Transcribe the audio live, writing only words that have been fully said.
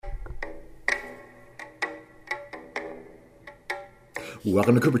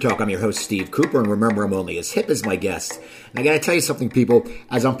Welcome to Cooper Talk. I'm your host, Steve Cooper, and remember, I'm only as hip as my guest. And I got to tell you something, people.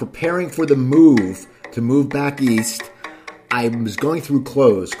 As I'm preparing for the move to move back east, I was going through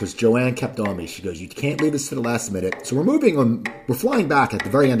clothes because Joanne kept on me. She goes, "You can't leave this to the last minute." So we're flying back at the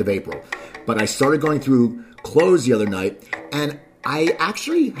very end of April. But I started going through clothes the other night, and I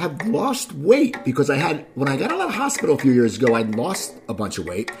actually have lost weight because when I got out of the hospital a few years ago, I'd lost a bunch of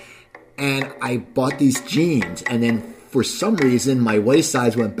weight, and I bought these jeans, and then for some reason, my waist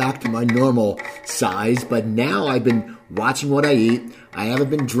size went back to my normal size, but now I've been watching what I eat. I haven't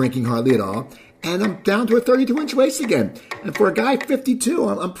been drinking hardly at all, and I'm down to a 32-inch waist again. And for a guy 52,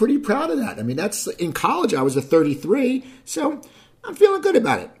 I'm pretty proud of that. I mean, that's in college, I was a 33, so I'm feeling good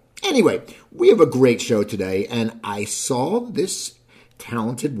about it. Anyway, we have a great show today, and I saw this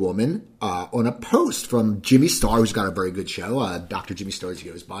talented woman on a post from Jimmy Star, who's got a very good show. Dr. Jimmy Star, as he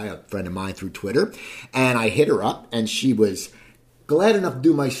goes by, a friend of mine through Twitter. And I hit her up, and she was glad enough to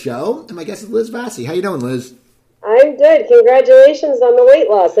do my show. And my guest is Liz Vassy. How you doing, Liz? I'm good. Congratulations on the weight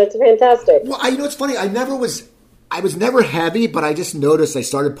loss. That's fantastic. Well, it's funny. I was never heavy, but I just noticed I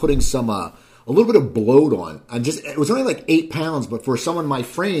started putting a little bit of bloat on. It was only like 8 pounds, but for someone my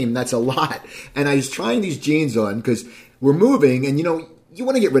frame, that's a lot. And I was trying these jeans on because we're moving, and you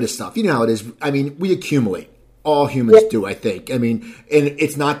want to get rid of stuff. You know how it is. I mean, we accumulate. All humans do, I think. I mean, and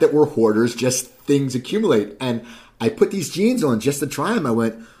it's not that we're hoarders, just things accumulate. And I put these jeans on just to try them. I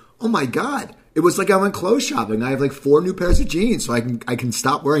went, oh my God. It was like I went clothes shopping. I have like 4 new pairs of jeans, so I can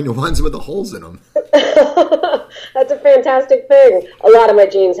stop wearing the ones with the holes in them. That's a fantastic thing. A lot of my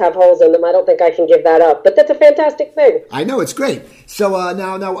jeans have holes in them. I don't think I can give that up, but that's a fantastic thing. I know, it's great. So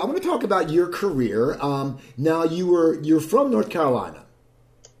now I want to talk about your career. Now you're from North Carolina.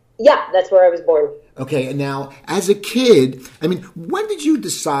 Yeah, that's where I was born. Okay, and now as a kid, I mean, when did you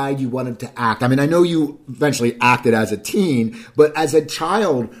decide you wanted to act? I mean, I know you eventually acted as a teen, but as a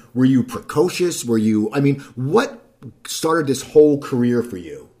child, were you precocious? What started this whole career for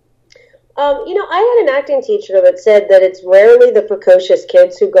you? I had an acting teacher that said that it's rarely the precocious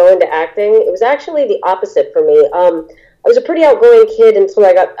kids who go into acting. It was actually the opposite for me. I was a pretty outgoing kid until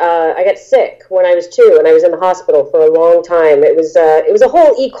I got sick when I was 2, and I was in the hospital for a long time. It was a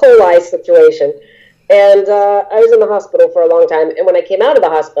whole E. coli situation, and I was in the hospital for a long time. And when I came out of the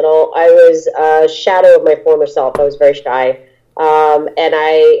hospital, I was a shadow of my former self. I was very shy, and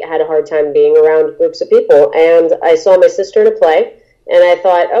I had a hard time being around groups of people. And I saw my sister in a play. And I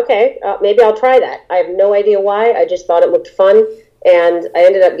thought, okay, maybe I'll try that. I have no idea why. I just thought it looked fun. And I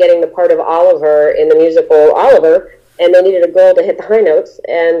ended up getting the part of Oliver in the musical Oliver. And they needed a girl to hit the high notes.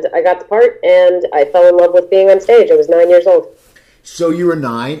 And I got the part, and I fell in love with being on stage. I was 9 years old. So you were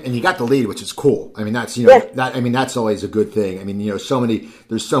 9, and you got the lead, which is cool. I mean, that's that's always a good thing. I mean, there's so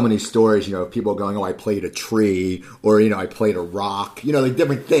many stories, of people going, "Oh, I played a tree," or I played a rock. Like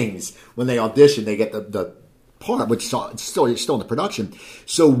different things. When they audition, they get the part, which you're still in the production.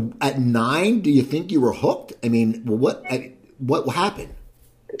 So at 9, do you think you were hooked? I mean, what happened?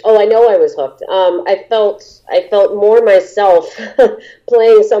 Oh, I know I was hooked. I felt more myself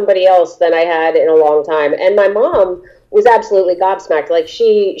playing somebody else than I had in a long time. And my mom was absolutely gobsmacked. Like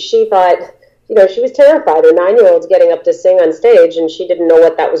she thought, she was terrified. A 9-year-old's getting up to sing on stage, and she didn't know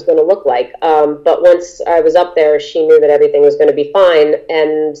what that was going to look like. But once I was up there, she knew that everything was going to be fine.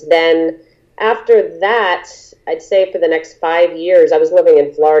 And then after that, I'd say for the next 5 years, I was living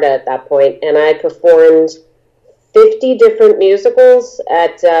in Florida at that point, and I performed 50 different musicals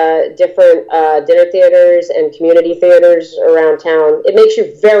at different dinner theaters and community theaters around town. It makes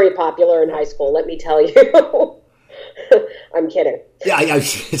you very popular in high school, let me tell you. I'm kidding. Yeah,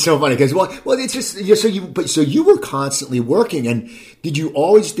 it's so funny because it's just so you were constantly working, and did you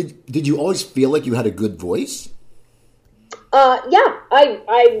always feel like you had a good voice? Yeah,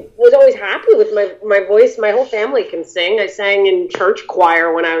 I was always happy with my voice. My whole family can sing. I sang in church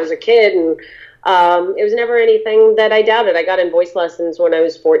choir when I was a kid, and it was never anything that I doubted. I got in voice lessons when I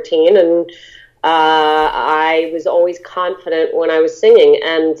was 14, and I was always confident when I was singing,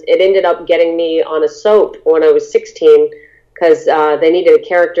 and it ended up getting me on a soap when I was 16 because they needed a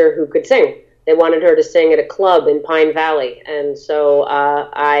character who could sing. They wanted her to sing at a club in Pine Valley, and so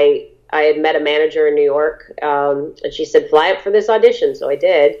I had met a manager in New York, and she said, fly up for this audition. So I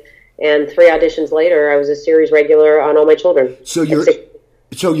did. And 3 auditions later, I was a series regular on All My Children. So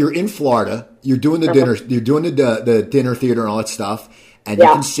you're in Florida, you're doing the dinner, you're doing the dinner theater and all that stuff, and you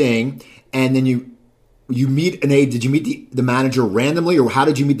can sing. And then you meet did you meet the manager randomly, or how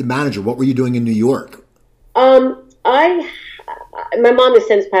did you meet the manager? What were you doing in New York? My mom has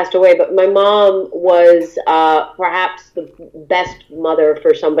since passed away, but my mom was perhaps the best mother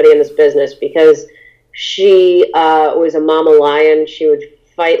for somebody in this business because She was a mama lion. She would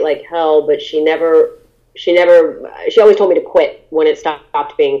fight like hell, but she always told me to quit when it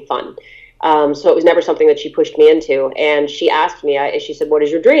stopped being fun. So it was never something that she pushed me into. And she asked me, she said, "What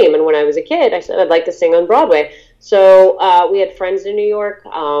is your dream?" And when I was a kid, I said, "I'd like to sing on Broadway." So we had friends in New York.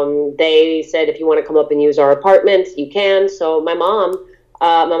 They said, "If you want to come up and use our apartment, you can." So my mom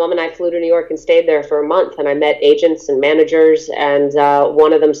and I flew to New York and stayed there for a month. And I met agents and managers, and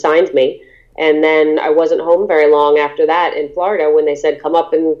one of them signed me. And then I wasn't home very long after that in Florida when they said, "Come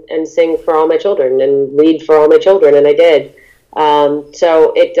up and sing for all my children and read for all my children." And I did.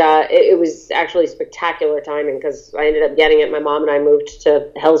 So it was actually spectacular timing because I ended up getting it. My mom and I moved to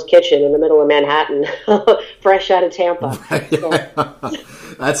Hell's Kitchen in the middle of Manhattan, fresh out of Tampa. So.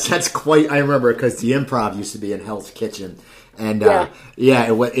 That's quite. I remember because the Improv used to be in Hell's Kitchen, and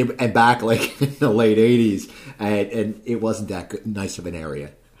and back like in the late '80s, and it wasn't that good, nice of an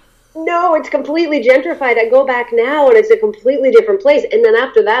area. No, it's completely gentrified. I go back now, and it's a completely different place. And then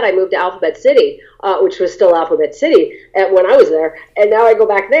after that, I moved to Alphabet City, which was still Alphabet City when I was there. And now I go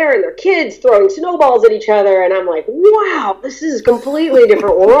back there, and there are kids throwing snowballs at each other, and I'm like, wow, this is a completely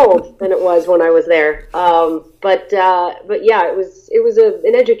different world than it was when I was there. But yeah, it was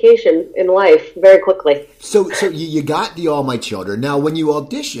an education in life very quickly. So you got the All My Children. Now, when you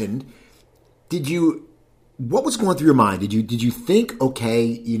auditioned, what was going through your mind? Did you think,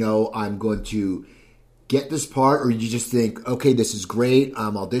 okay, I'm going to get this part, or did you just think, okay, this is great,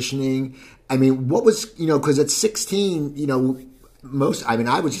 I'm auditioning? I mean, what was, because at 16,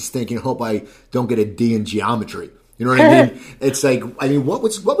 I was just thinking, hope I don't get a D in geometry. You know what I mean? It's like,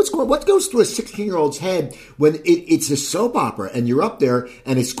 what goes through a 16-year-old's head when it's a soap opera and you're up there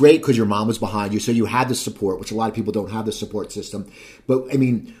and it's great because your mom was behind you, so you had the support, which a lot of people don't have the support system. But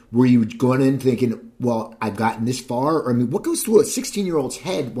were you going in thinking, well, I've gotten this far? Or what goes through a 16-year-old's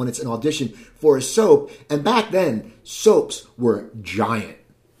head when it's an audition for a soap? And back then, soaps were giant.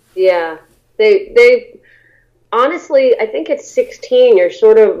 Yeah, they honestly, I think at 16, you're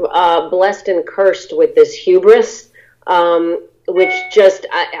sort of blessed and cursed with this hubris. Which just,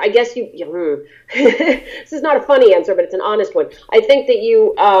 I guess this is not a funny answer, but it's an honest one. I think that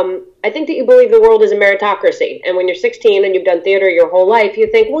you believe the world is a meritocracy. And when you're 16 and you've done theater your whole life,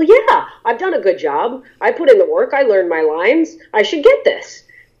 you think, well, yeah, I've done a good job. I put in the work. I learned my lines. I should get this.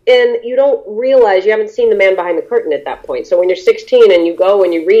 And you don't realize, you haven't seen the man behind the curtain at that point. So when you're 16 and you go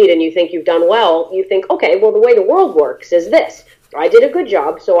and you read and you think you've done well, you think, okay, well, the way the world works is this. I did a good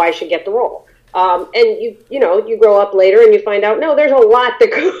job, so I should get the role. And you grow up later and you find out, no, there's a lot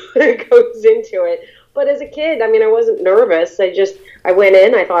that goes into it. But as a kid, I wasn't nervous. I went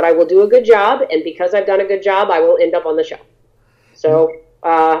in, I thought I will do a good job. And because I've done a good job, I will end up on the show. So,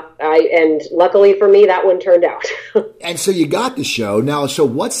 and luckily for me, that one turned out. And so you got the show. Now, so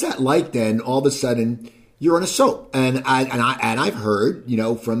what's that like then? All of a sudden you're on a soap. And I've heard,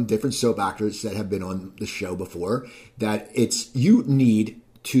 from different soap actors that have been on the show before that you need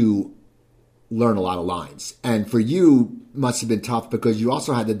to learn a lot of lines. And for you, must have been tough because you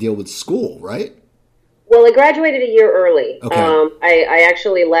also had to deal with school, right? Well, I graduated a year early. Okay. I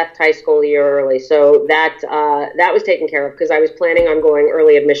actually left high school a year early, so that was taken care of because I was planning on going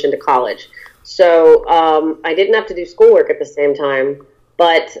early admission to college. So I didn't have to do schoolwork at the same time.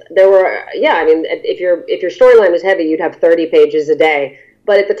 But there were, if your storyline was heavy, you'd have 30 pages a day.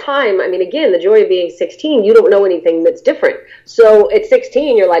 But at the time, again, the joy of being 16, you don't know anything that's different. So at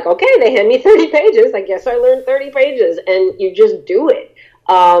 16, you're like, okay, they hand me 30 pages. I guess I learned 30 pages. And you just do it.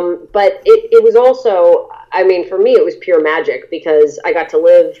 But it was also, for me, it was pure magic because I got to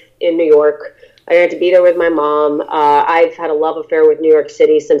live in New York. I got to be there with my mom. I've had a love affair with New York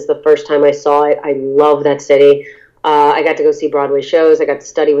City since the first time I saw it. I love that city. I got to go see Broadway shows. I got to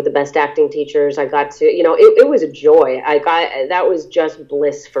study with the best acting teachers. I got to, it was a joy. That was just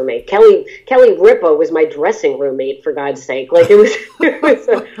bliss for me. Kelly Ripa was my dressing room mate, for God's sake. Like it was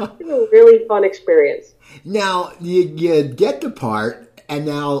a really fun experience. Now you get the part, and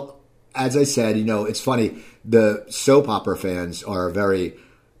now, as I said, it's funny. The soap opera fans are a very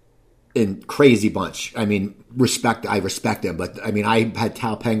crazy bunch. I respect them, but I had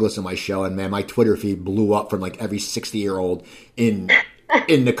Tal Penglis on my show, and man, my Twitter feed blew up from like every 60-year-old in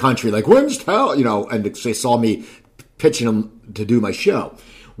the country. Like, when's Tal? And they saw me pitching them to do my show.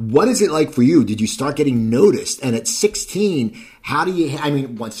 What is it like for you? Did you start getting noticed? And at 16, how do you?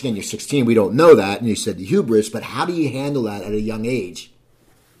 Once again, you're 16. We don't know that, and you said the hubris, but how do you handle that at a young age?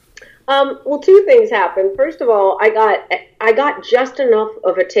 Well, two things happened. First of all, I got just enough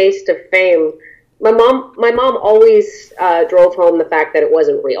of a taste of fame. My mom always drove home the fact that it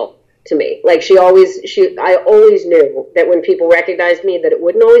wasn't real to me. Like I always knew that when people recognized me, that it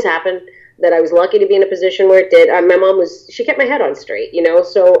wouldn't always happen, that I was lucky to be in a position where it did. My mom she kept my head on straight, you know?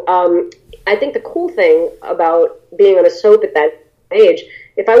 So I think the cool thing about being on a soap at that age,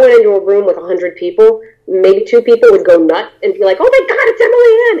 if I went into a room with 100 people, maybe 2 people would go nut and be like, oh my God, it's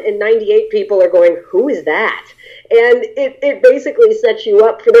Emily Ann. And 98 people are going, who is that? And it basically sets you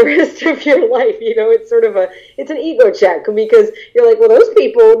up for the rest of your life. You know, it's sort of it's an ego check, because you're like, well, those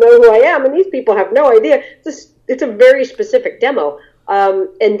people know who I am and these people have no idea. It's a very specific demo.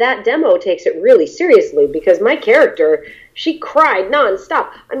 And that demo takes it really seriously, because my character, she cried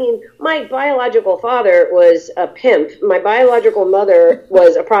nonstop. I mean, my biological father was a pimp. My biological mother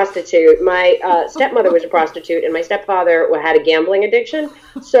was a prostitute. My stepmother was a prostitute, and my stepfather had a gambling addiction.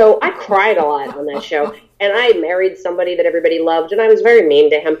 So I cried a lot on that show. And I married somebody that everybody loved, and I was very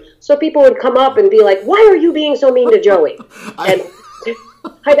mean to him. So people would come up and be like, why are you being so mean to Joey? And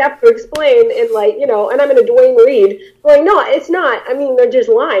I'd have to explain in, like, you know, and I'm in a Dwayne Reed going, no, it's not. I mean, they're just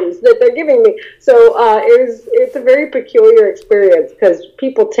lines that they're giving me. So it's a very peculiar experience, because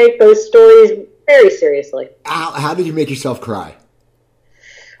people take those stories very seriously. How did you make yourself cry?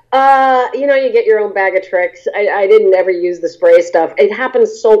 You know, you get your own bag of tricks. I didn't ever use the spray stuff. It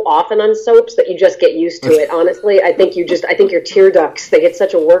happens so often on soaps that you just get used to it. Honestly, I think your tear ducts, they get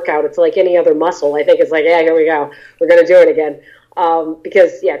such a workout. It's like any other muscle. I think it's like, yeah, here we go. We're going to do it again.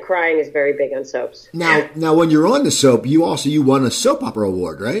 Because crying is very big on soaps. Now, when you're on the soap, you won a soap opera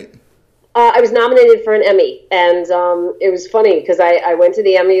award, right? I was nominated for an Emmy, and it was funny because I went to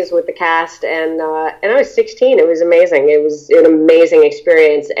the Emmys with the cast, and I was 16. It was amazing. It was an amazing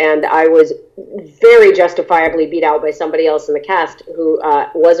experience, and I was very justifiably beat out by somebody else in the cast who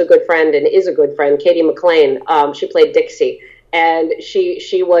was a good friend and is a good friend, Katie McLean. She played Dixie. And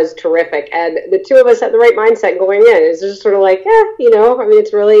she was terrific. And the two of us had the right mindset going in. It's just sort of like, you know, I mean,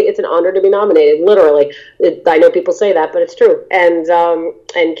 it's an honor to be nominated, literally. I know people say that, but it's true. And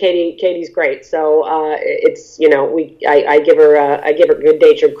Katie's great. So it's, you know, I give her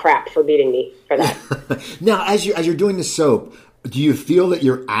good-natured crap for beating me for that. Now, as you're doing the soap, do you feel that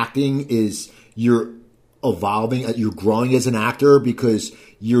your acting you're evolving, you're growing as an actor, because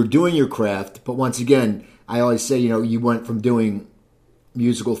you're doing your craft, but once again, I always say, you know, you went from doing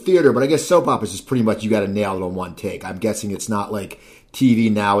musical theater, but I guess soap operas is pretty much you got to nail it on one take. I'm guessing it's not like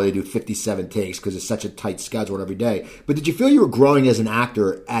TV now where they do 57 takes because it's such a tight schedule every day. But did you feel you were growing as an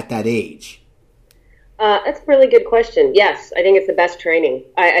actor at that age? That's a really good question. Yes, I think it's the best training.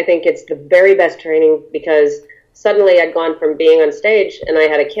 I think it's the very best training, because suddenly I'd gone from being on stage and I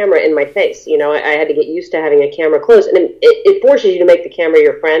had a camera in my face. You know, I had to get used to having a camera close. And it forces you to make the camera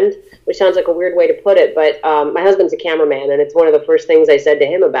your friend, which sounds like a weird way to put it. But my husband's a cameraman, and it's one of the first things I said to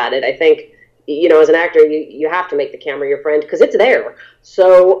him about it. I think, you know, as an actor, you have to make the camera your friend because it's there.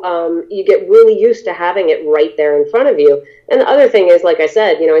 So you get really used to having it right there in front of you. And the other thing is, like I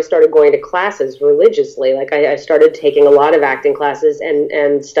said, you know, I started going to classes religiously. Like I started taking a lot of acting classes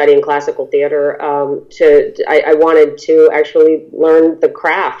and studying classical theater. I wanted to actually learn the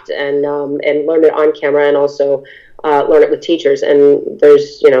craft and learn it on camera, and also learn it with teachers. And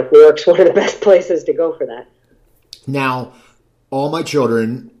there's, you know, New York's one of the best places to go for that. Now, All My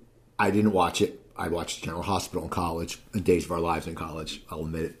Children, I didn't watch it. I watched General Hospital in college, and Days of Our Lives in college, I'll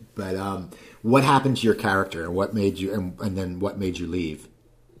admit it. But what happened to your character, and what made you, and then what made you leave?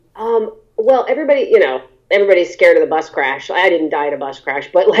 Well, everybody's scared of the bus crash. I didn't die in a bus crash,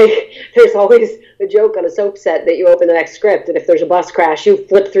 but like, there's always a joke on a soap set that you open the next script, and if there's a bus crash, you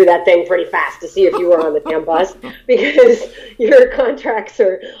flip through that thing pretty fast to see if you were on the damn bus, because your contracts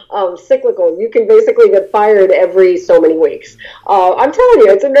are cyclical. You can basically get fired every so many weeks. I'm telling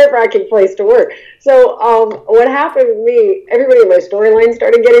you, it's a nerve-wracking place to work. So what happened with me, everybody in my storyline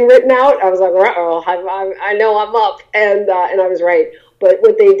started getting written out. I was like, I know I'm up, and I was right. But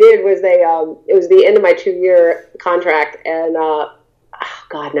what they did was it was the end of my 2-year contract, and now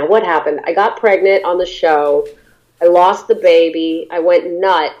what happened? I got pregnant on the show. I lost the baby. I went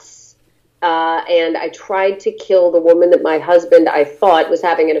nuts, and I tried to kill the woman that my husband, I thought, was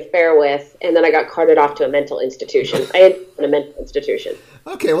having an affair with, and then I got carted off to a mental institution. I ended up in a mental institution.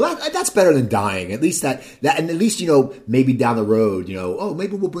 Okay, well that's better than dying. At least that, and at least, you know, maybe down the road, you know, oh,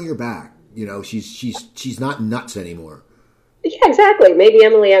 maybe we'll bring her back. You know, she's not nuts anymore. Yeah, exactly. Maybe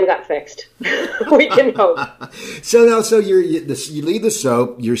Emily Ann got fixed. We can hope. So you leave the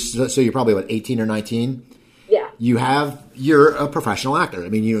soap. You're probably what, 18 or 19. Yeah. You're a professional actor. I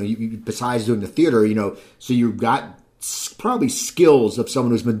mean, you know, besides doing the theater, you know, so you've got probably skills of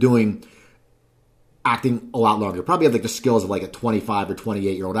someone who's been doing acting a lot longer. You probably have like the skills of like a 25 or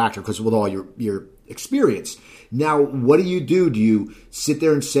 28-year-old actor, because with all your experience. Now, what do? Do you sit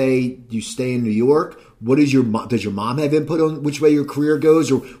there and say, do you stay in New York? what is does your mom have input on which way your career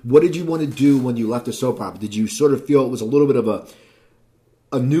goes, or what did you want to do when you left the soap opera? Did you sort of feel it was a little bit of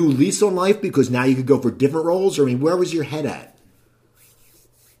a new lease on life because now you could go for different roles? Or, I mean, where was your head at?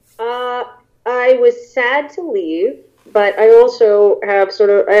 I was sad to leave, but I also have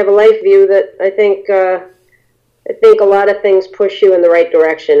I have a life view that I think a lot of things push you in the right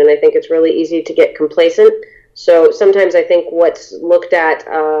direction, and I think it's really easy to get complacent. So sometimes I think what's looked at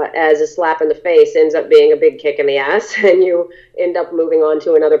as a slap in the face ends up being a big kick in the ass, and you end up moving on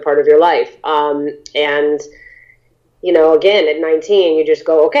to another part of your life. And you know, again, at 19, you just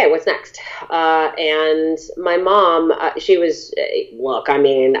go, okay, what's next? And my mom, she was, look, I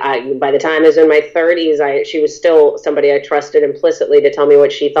mean, by the time I was in my 30s, she was still somebody I trusted implicitly to tell me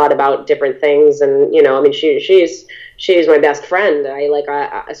what she thought about different things. And, you know, I mean, she's my best friend.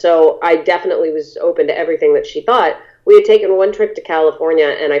 So I definitely was open to everything that she thought. We had taken one trip to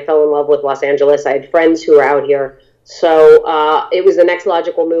California, and I fell in love with Los Angeles. I had friends who were out here. So it was the next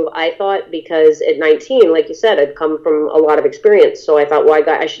logical move, I thought, because at 19, like you said, I'd come from a lot of experience. So I thought, well,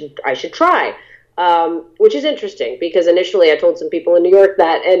 I should try, which is interesting because initially I told some people in New York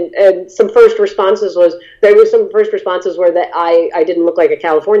that, and some first responses were that I didn't look like a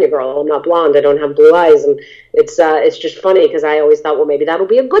California girl. I'm not blonde. I don't have blue eyes, and it's just funny because I always thought, well, maybe that'll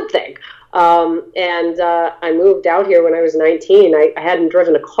be a good thing. I moved out here when I was 19. I hadn't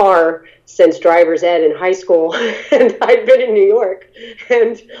driven a car since driver's ed in high school, and I'd been in New York,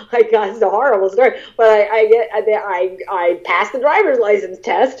 and I got, it's a horrible story, but I passed the driver's license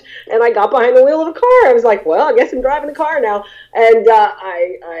test, and I got behind the wheel of a car. I was like, well, I guess I'm driving a car now, and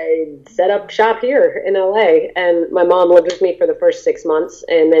I set up shop here in LA, and my mom lived with me for the first 6 months,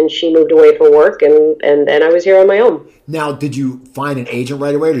 and then she moved away for work, and then I was here on my own. Now, did you find an agent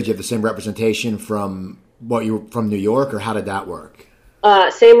right away, or did you have the same representation from New York, or how did that work?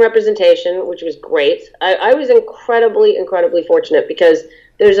 Same representation, which was great. I was incredibly fortunate because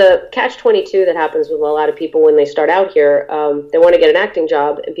there's a catch-22 that happens with a lot of people when they start out here. They want to get an acting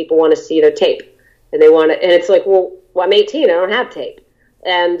job, and people want to see their tape, and it's like, well, I'm 18, I don't have tape,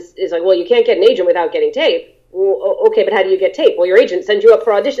 and it's like, well, you can't get an agent without getting tape. Well, okay, but how do you get tape? Well, your agent sends you up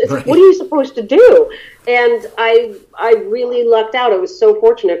for auditions. It's like, what are you supposed to do? And I really lucked out. I was so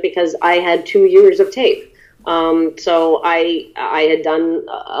fortunate because I had 2 years of tape. So I had done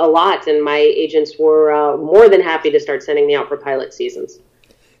a lot, and my agents were more than happy to start sending me out for pilot seasons.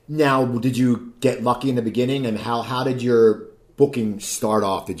 Now, did you get lucky in the beginning, and how did your booking start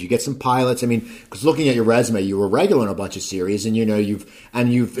off? Did you get some pilots? I mean, because looking at your resume, you were regular in a bunch of series, and you've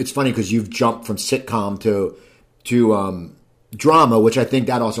it's funny because you've jumped from sitcom to drama, which I think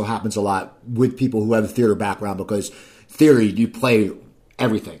that also happens a lot with people who have a theater background, because theater, you play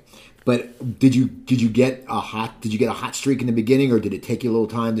everything. But did you get a hot streak in the beginning, or did it take you a little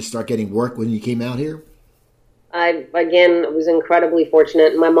time to start getting work when you came out here? I, again, was incredibly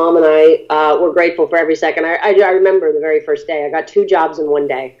fortunate. My mom and I were grateful for every second. I remember the very first day. I got 2 jobs in one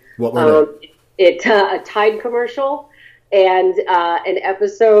day. What were they? A Tide commercial and an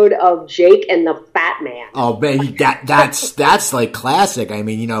episode of Jake and the Fat Man. Oh, man, that's like classic. I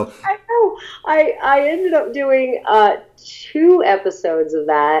mean, you know. I know. I ended up doing 2 episodes of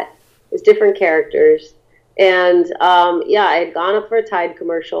that. With different characters, and I had gone up for a Tide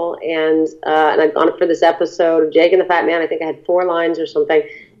commercial, and I'd gone up for this episode of Jake and the Fat Man. I think I had 4 lines or something,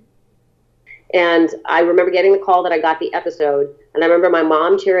 and I remember getting the call that I got the episode, and I remember my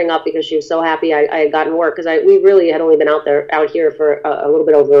mom tearing up because she was so happy I had gotten work, because we really had only been out here for a little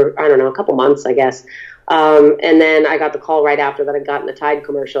bit over, I don't know, a couple months, I guess. And then I got the call right after that I'd gotten the Tide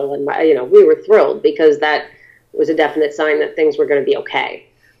commercial, and we were thrilled because that was a definite sign that things were going to be okay.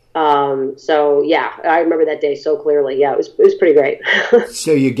 I remember that day so clearly. Yeah, it was pretty great.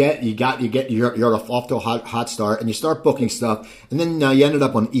 So you're off to a hot start, and you start booking stuff, and then you ended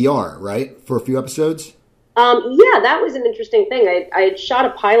up on ER, right, for a few episodes? That was an interesting thing. I had shot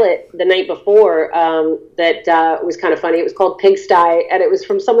a pilot the night before that was kind of funny. It was called Pigsty, and it was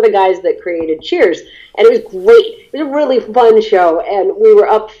from some of the guys that created Cheers, and it was great. It was a really fun show, and we were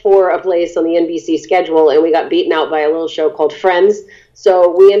up for a place on the NBC schedule, and we got beaten out by a little show called Friends.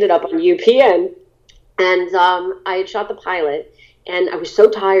 So we ended up on UPN, and I had shot the pilot, and I was so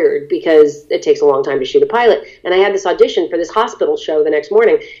tired because it takes a long time to shoot a pilot. And I had this audition for this hospital show the next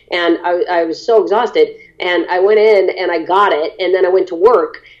morning, and I was so exhausted. And I went in, and I got it, and then I went to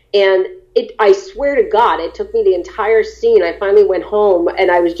work. And I swear to God, it took me the entire scene. I finally went home,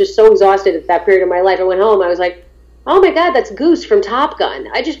 and I was just so exhausted at that period of my life. I went home, I was like, oh my God, that's Goose from Top Gun.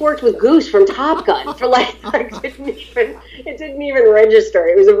 I just worked with Goose from Top Gun for it didn't even register.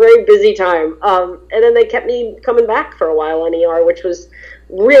 It was a very busy time. And then they kept me coming back for a while on ER, which was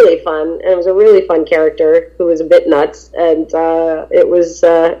really fun, and it was a really fun character who was a bit nuts, and it was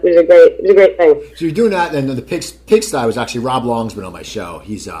a great thing. So you're doing that, and the Pigsty was actually Rob Long's been on my show.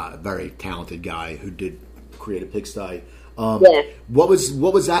 He's a very talented guy who did create a Pigsty. Yeah. What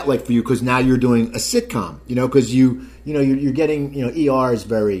was that like for you? Because now you're doing a sitcom, because you're getting ER is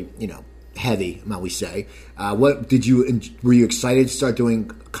very heavy, might we say. Were you excited to start doing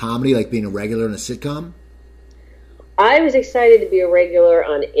comedy, like being a regular in a sitcom? I was excited to be a regular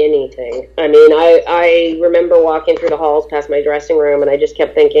on anything. I mean, I remember walking through the halls past my dressing room, and I just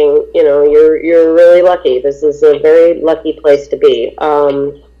kept thinking, you're really lucky. This is a very lucky place to be.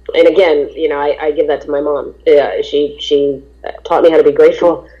 And again, I give that to my mom. She taught me how to be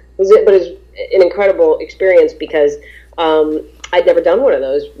grateful. But it was an incredible experience because I'd never done one of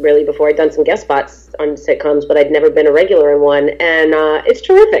those really before. I'd done some guest spots on sitcoms, but I'd never been a regular in one. And it's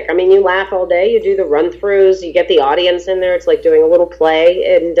terrific. I mean, you laugh all day. You do the run-throughs. You get the audience in there. It's like doing a little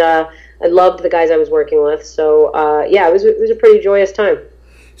play. And I loved the guys I was working with. So, it was a pretty joyous time.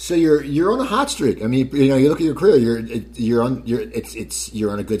 So you're on a hot streak. I mean, you look at your career. You're on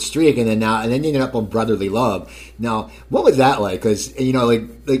a good streak, and then you get up on Brotherly Love. Now, what was that like? Because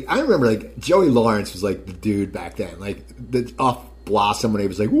I remember Joey Lawrence was like the dude back then, like the off Blossom when he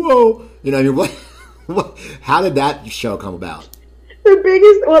was like, whoa, what? How did that show come about?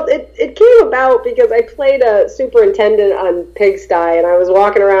 It came about because I played a superintendent on Pigsty, and I was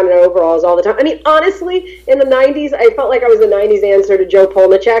walking around in overalls all the time. I mean, honestly, in the 90s, I felt like I was the 90s answer to Joe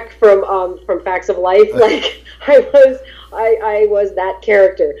Polnicek from Facts of Life. Like, I was that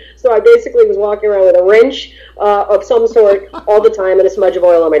character. So I basically was walking around with a wrench of some sort all the time and a smudge of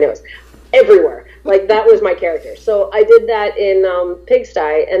oil on my nose. Everywhere. Like, that was my character. So I did that in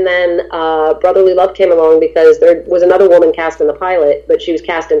Pigsty, and then Brotherly Love came along because there was another woman cast in the pilot, but she was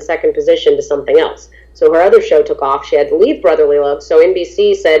cast in second position to something else. So her other show took off. She had to leave Brotherly Love. So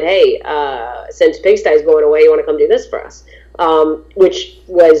NBC said, hey, since Pigsty is going away, you want to come do this for us? Which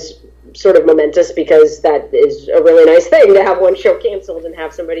was sort of momentous because that is a really nice thing to have one show canceled and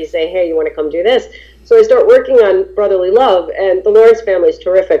have somebody say, hey, you want to come do this? So I start working on Brotherly Love, and the Lawrence family is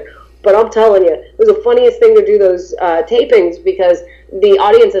terrific. But I'm telling you, it was the funniest thing to do those tapings because the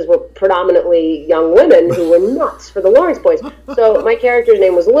audiences were predominantly young women who were nuts for the Lawrence boys. So my character's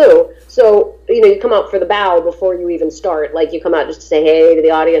name was Lou. So, you come out for the bow before you even start. Like, you come out just to say hey to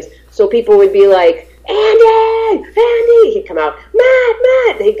the audience. So people would be like, Andy! He'd come out,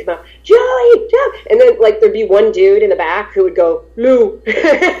 Matt! They'd come out, Joey! And then, there'd be one dude in the back who would go, Lou!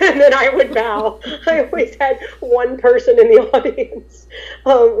 And then I would bow. I always had one person in the audience,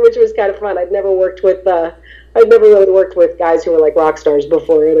 which was kind of fun. I'd never really worked with guys who were like rock stars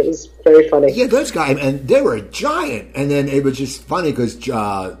before, and it was very funny. Yeah, those guys, and they were a giant. And then it was just funny because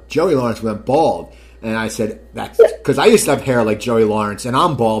Joey Lawrence went bald. And I said, that's because I used to have hair like Joey Lawrence, and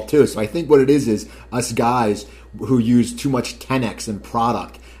I'm bald too. So I think what it is us guys who use too much 10X in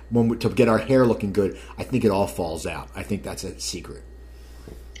product to get our hair looking good, I think it all falls out. I think that's a secret.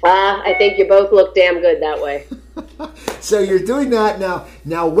 I think you both look damn good that way. So you're doing that now.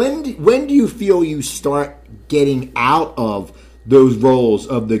 Now, when do you feel you start getting out of those roles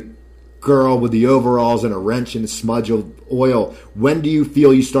of the girl with the overalls and a wrench and a smudge of oil? When do you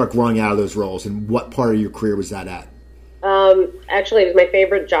feel you start growing out of those roles, and what part of your career was that at? Actually, it was my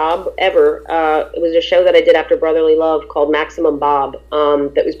favorite job ever. It was a show that I did after Brotherly Love called Maximum Bob,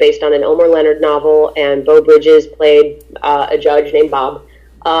 that was based on an Elmore Leonard novel, and Beau Bridges played a judge named Bob,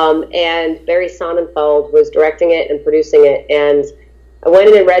 and Barry Sonnenfeld was directing it and producing it, and I went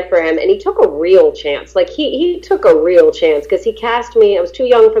in and read for him, and he took a real chance. Like, he took a real chance because he cast me. I was too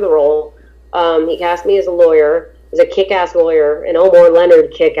young for the role. He cast me as a lawyer, as a kick-ass lawyer, an Elmore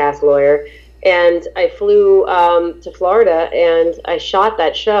Leonard kick-ass lawyer. And I flew to Florida, and I shot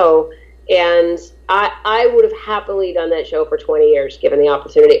that show. And I would have happily done that show for 20 years, given the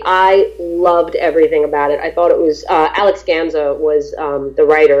opportunity. I loved everything about it. I thought it was Alex Ganza was the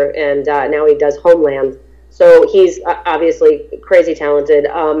writer, and now he does Homeland. So he's obviously crazy talented.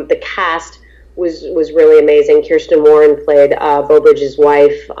 The cast was really amazing. Kirsten Warren played Beau Bridges'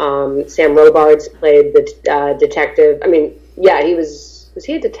 wife. Sam Robards played the detective. I mean, yeah, he was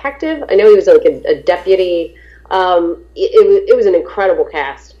he a detective? I know he was like a deputy. It was an incredible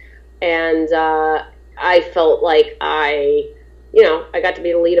cast. And I felt like I got to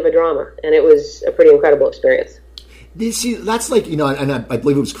be the lead of a drama. And it was a pretty incredible experience. See, that's like, and I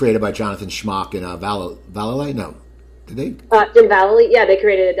believe it was created by Jonathan Schmock and Vallely. No, did they? Jim Vallely, yeah, they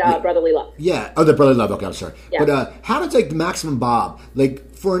created Brotherly Love. Yeah, the Brotherly Love. Okay, I'm sorry. Yeah. But how does the Maximum Bob,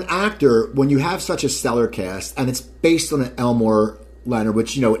 for an actor, when you have such a stellar cast and it's based on an Elmore Leonard,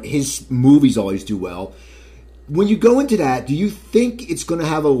 which his movies always do well. When you go into that, do you think it's going to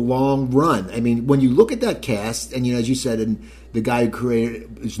have a long run? I mean, when you look at that cast, and as you said, and the guy who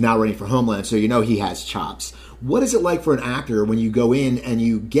created is now running for Homeland, so he has chops. What is it like for an actor when you go in and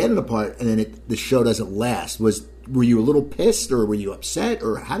you get in a part, and then the show doesn't last? Were you a little pissed, or were you upset,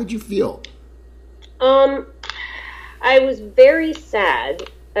 or how did you feel? I was very sad.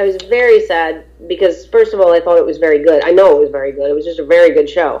 I was very sad because, first of all, I thought it was very good. I know it was very good. It was just a very good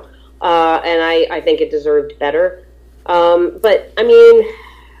show. And I think it deserved better. But I mean,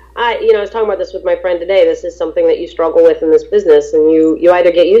 I was talking about this with my friend today. This is something that you struggle with in this business, and you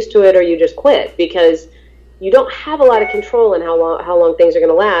either get used to it or you just quit, because you don't have a lot of control in how long things are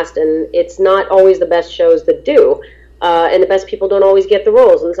going to last, and it's not always the best shows that do. And the best people don't always get the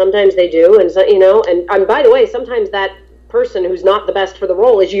roles, and sometimes they do, and so, and by the way, sometimes that person who's not the best for the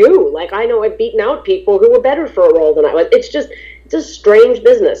role is you. Like, I know I've beaten out people who were better for a role than I was. It's a strange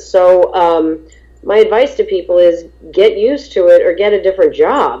business. So my advice to people is get used to it or get a different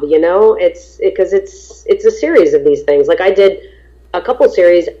job. It's because it's a series of these things. Like, I did a couple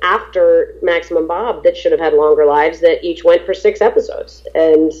series after Maximum Bob that should have had longer lives that each went for 6 episodes,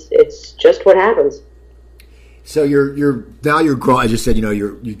 and it's just what happens. So you're growing. As you said,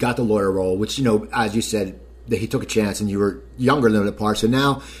 you got the lawyer role, which as you said, that he took a chance, and you were younger than the part. So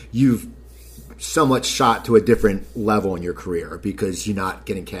now you've somewhat shot to a different level in your career, because you're not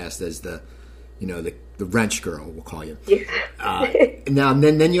getting cast as the wrench girl, we'll call you. Now,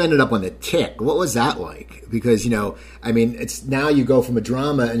 then you ended up on The Tick. What was that like? Because it's now you go from a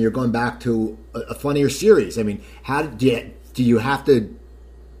drama and you're going back to a funnier series. I mean, how do you have to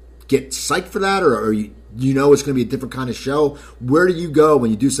get psyched for that, or it's going to be a different kind of show? Where do you go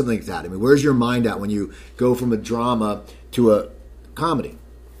when you do something like that? I mean, where's your mind at when you go from a drama to a comedy?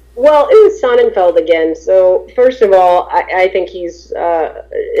 Well, it was Sonnenfeld again. So, first of all, I think he's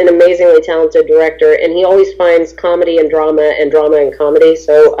an amazingly talented director, and he always finds comedy and drama and comedy.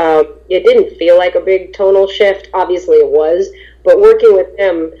 So it didn't feel like a big tonal shift. Obviously it was. But working with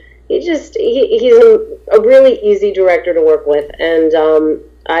him, he's a really easy director to work with. And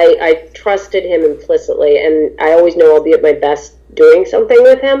I trusted him implicitly, and I always know I'll be at my best doing something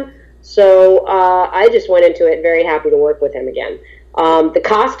with him. So I just went into it very happy to work with him again. The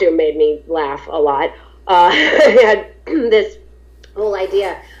costume made me laugh a lot. I had this whole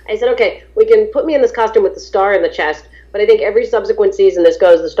idea. I said, okay, we can put me in this costume with the star in the chest, but I think every subsequent season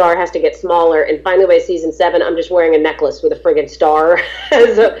the star has to get smaller, and finally by season 7, I'm just wearing a necklace with a friggin' star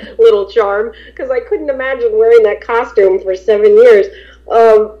as a little charm, because I couldn't imagine wearing that costume for 7 years.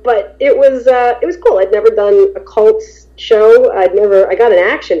 But it was cool. I'd never done a cult show. I got an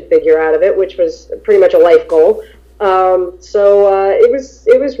action figure out of it, which was pretty much a life goal. So it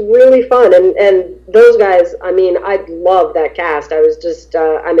was really fun, and those guys, I mean, I love that cast. I was just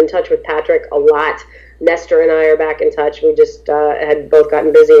I'm in touch with Patrick a lot. Nestor and I are back in touch. We just had both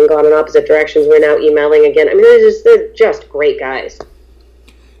gotten busy and gone in opposite directions. We're now emailing again. I mean, they're just great guys.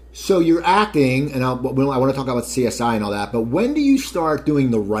 So you're acting, and I want to talk about CSI and all that, but when do you start doing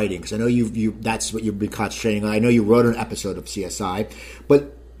the writing? Because I know that's what you've been concentrating on. I know you wrote an episode of CSI,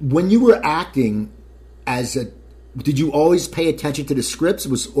 but when you were acting did you always pay attention to the scripts,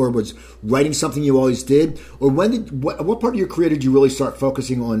 or was writing something you always did? Or what part of your career did you really start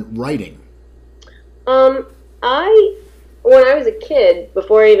focusing on writing? When I was a kid,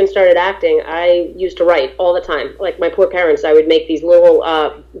 before I even started acting, I used to write all the time. Like my poor parents, I would make these little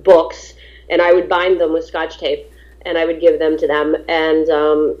books, and I would bind them with Scotch tape, and I would give them to them. And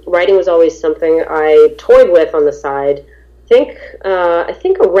writing was always something I toyed with on the side. I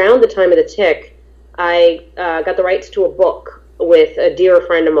think around the time of The Tick, I got the rights to a book with a dear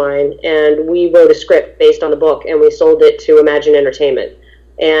friend of mine, and we wrote a script based on the book, and we sold it to Imagine Entertainment.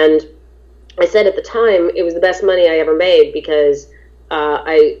 And I said at the time it was the best money I ever made, because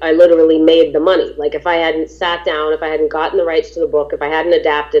I literally made the money. Like, if I hadn't sat down, if I hadn't gotten the rights to the book, if I hadn't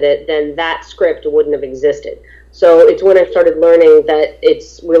adapted it, then that script wouldn't have existed. So it's when I started learning that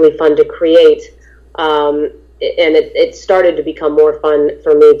it's really fun to create, and it started to become more fun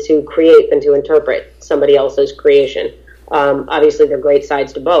for me to create than to interpret somebody else's creation. Obviously, there are great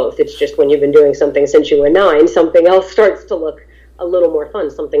sides to both. It's just when you've been doing something since you were 9, something else starts to look a little more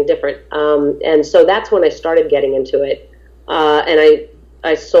fun, something different. And so that's when I started getting into it. And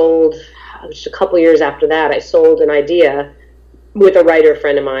I sold, just a couple years after that, I sold an idea with a writer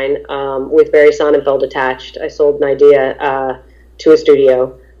friend of mine, with Barry Sonnenfeld attached. I sold an idea to a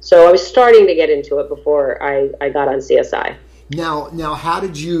studio. So I was starting to get into it before I got on CSI. Now, how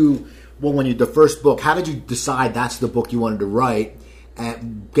did you, the first book, how did you decide that's the book you wanted to write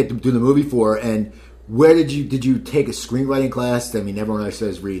and get to do the movie for? And where did you take a screenwriting class? I mean, everyone always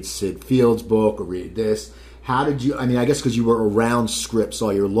says read Sid Field's book or read this. how did you, I mean, I guess because you were around scripts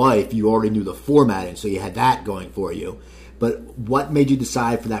all your life, you already knew the formatting, so you had that going for you. But what made you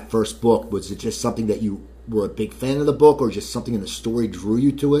decide for that first book? Was it just something that you were a big fan of the book, or just something in the story drew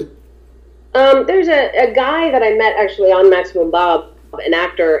you to it? There's a guy that I met actually on Maximum Bob, an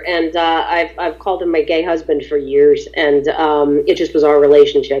actor, and I've called him my gay husband for years, and it just was our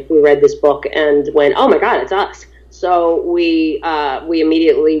relationship. We read this book and went, oh my God, it's us. So we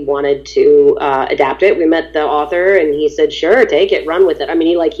immediately wanted to adapt it. We met the author, and he said, sure, take it, run with it. I mean,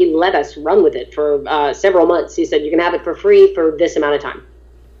 he let us run with it for several months. He said, you can have it for free for this amount of time.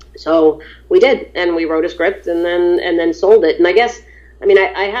 So we did, and we wrote a script and then sold it. And I guess, I mean,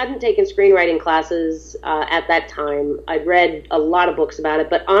 I hadn't taken screenwriting classes at that time. I'd read a lot of books about it,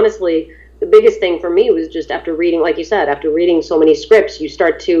 but honestly, the biggest thing for me was just after reading, like you said, after reading so many scripts, you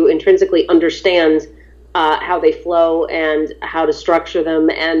start to intrinsically understand how they flow and how to structure them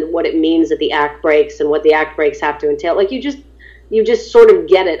and what it means that the act breaks and what the act breaks have to entail. Like you just sort of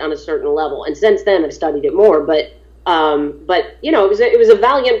get it on a certain level. And since then, I've studied it more, but you know, it was a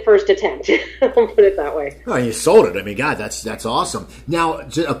valiant first attempt. I'll put it that way. Oh, you sold it. I mean, God, that's awesome. Now,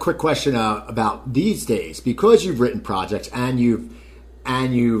 just a quick question about these days, because you've written projects and you've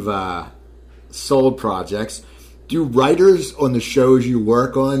sold projects. Do writers on the shows you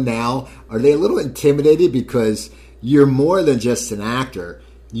work on now, are they a little intimidated because you're more than just an actor?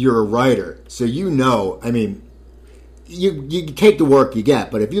 You're a writer, so I mean, you take the work you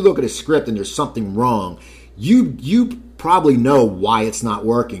get, but if you look at a script and there's something wrong, you probably know why it's not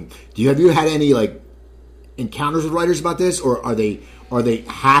working. Have you had any encounters with writers about this, or are they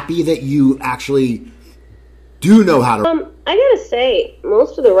happy that you actually do know how to? I gotta say,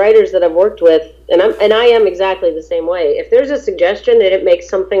 most of the writers that I've worked with, and I am exactly the same way. If there's a suggestion that it makes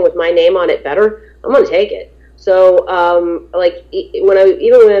something with my name on it better, I'm gonna take it. So, even when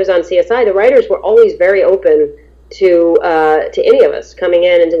I was on CSI, the writers were always very open to any of us coming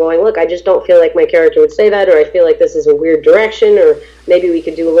in and going, look, I just don't feel like my character would say that, or I feel like this is a weird direction, or maybe we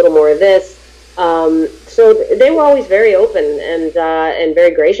could do a little more of this. So they were always very open and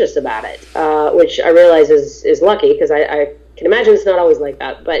very gracious about it, which I realize is lucky, because I can imagine it's not always like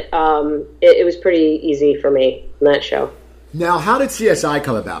that. But it was pretty easy for me on that show. Now, how did CSI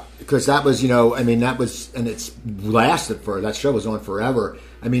come about? Because that was, and it's lasted that show was on forever.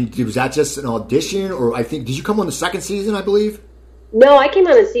 I mean, was that just an audition, or did you come on the second season, I believe? No, I came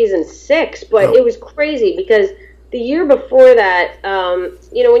on in season 6, but It was crazy because the year before that,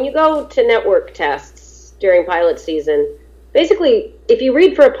 when you go to network tests during pilot season, basically, if you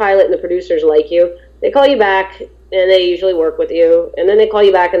read for a pilot and the producers like you, they call you back and they usually work with you, and then they call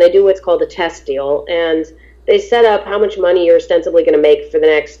you back and they do what's called a test deal, and they set up how much money you're ostensibly going to make for the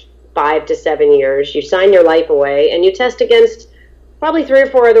next 5 to 7 years. You sign your life away, and you test against probably 3 or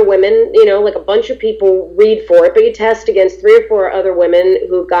 4 other women, a bunch of people read for it, but you test against 3 or 4 other women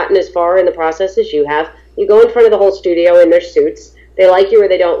who've gotten as far in the process as you have. You go in front of the whole studio in their suits. They like you or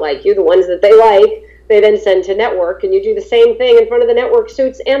they don't like you. The ones that they like, they then send to network, and you do the same thing in front of the network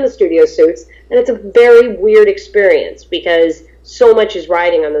suits and the studio suits, and it's a very weird experience because so much is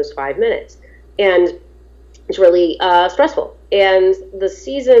riding on those 5 minutes, and it's really stressful. And the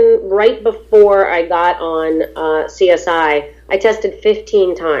season right before I got on CSI, I tested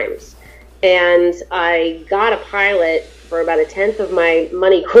 15 times, and I got a pilot for about 1/10 of my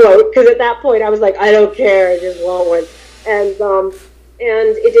money quote, because at that point I was like, I don't care, I just want one.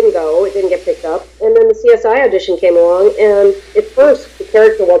 And it didn't go, it didn't get picked up. And then the CSI audition came along, and at first the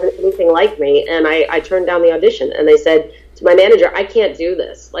character wasn't anything like me, and I turned down the audition, and they said to my manager, I can't do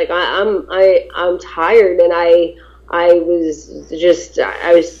this. Like, I'm tired, and I was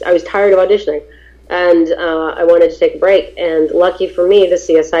tired of auditioning, and I wanted to take a break. And lucky for me, the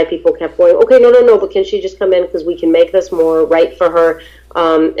CSI people kept going, okay, no, but can she just come in, because we can make this more right for her.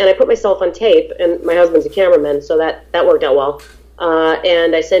 And I put myself on tape, and my husband's a cameraman, so that worked out well.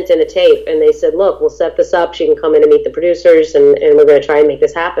 And I sent in a tape, and they said, look, we'll set this up. She can come in and meet the producers, and we're going to try and make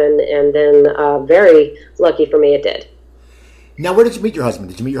this happen. And then very lucky for me, it did. Now, where did you meet your husband?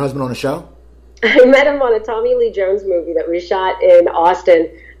 Did you meet your husband on a show? I met him on a Tommy Lee Jones movie that we shot in Austin.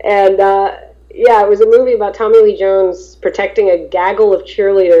 And, it was a movie about Tommy Lee Jones protecting a gaggle of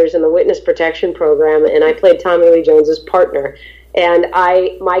cheerleaders in the witness protection program, and I played Tommy Lee Jones's partner. And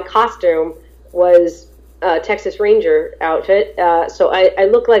my costume was Texas Ranger outfit, so I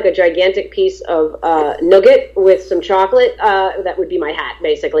look like a gigantic piece of nougat with some chocolate. That would be my hat,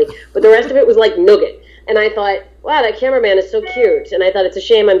 basically. But the rest of it was like nougat. And I thought, wow, that cameraman is so cute. And I thought, it's a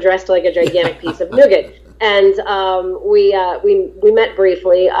shame I'm dressed like a gigantic piece of nougat. And we met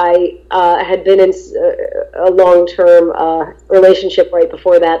briefly. I had been in a long-term relationship right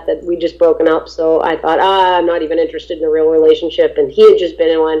before that we just broken up. So I thought, I'm not even interested in a real relationship. And he had just been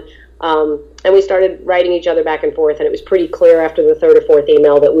in one. And we started writing each other back and forth. And it was pretty clear after the third or fourth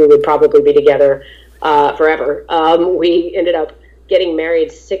email that we would probably be together forever. We ended up getting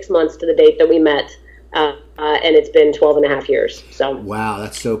married 6 months to the date that we met. And it's been 12 and a half years. So wow,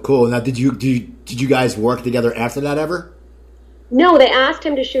 that's so cool. Now, did you guys work together after that ever? No, they asked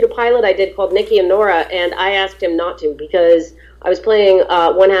him to shoot a pilot I did called Nikki and Nora, and I asked him not to because I was playing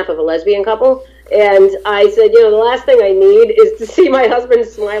one half of a lesbian couple, and I said, the last thing I need is to see my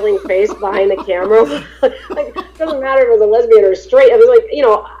husband's smiling face behind the camera. Like, it doesn't matter if it was a lesbian or straight. I was like,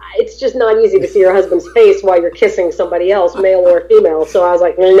 it's just not easy to see your husband's face while you're kissing somebody else, male or female. So I was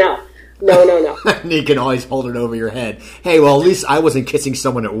like, no. And you can always hold it over your head. Hey, well, at least I wasn't kissing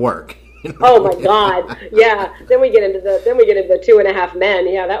someone at work. Oh my God! Yeah. Then we get into the 2.5 Men.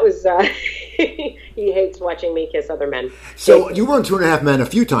 Yeah, that was. He hates watching me kiss other men. So you were on 2.5 Men a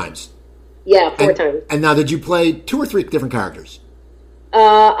few times. Yeah, 4 times. And now, did you play 2 or 3 different characters?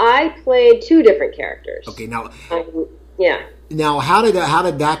 I played 2 different characters. Okay, now. Yeah. Now, how did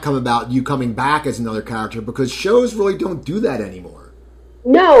that come about? You coming back as another character, because shows really don't do that anymore.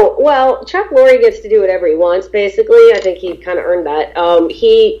 No, well, Chuck Lorre gets to do whatever he wants, basically. I think he kind of earned that.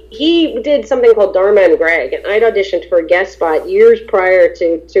 He did something called Dharma and Greg, and I'd auditioned for a guest spot years prior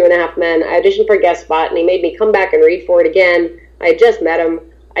to 2.5 Men. I auditioned for a guest spot, and he made me come back and read for it again. I had just met him.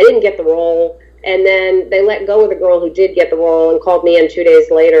 I didn't get the role, and then they let go of the girl who did get the role and called me in 2 days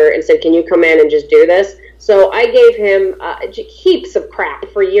later and said, can you come in and just do this? So I gave him heaps of crap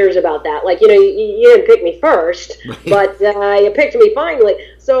for years about that. Like, you didn't pick me first, but you picked me finally.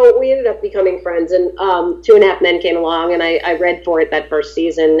 So we ended up becoming friends, and 2.5 Men came along, and I read for it that first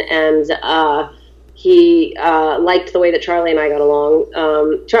season, and he liked the way that Charlie and I got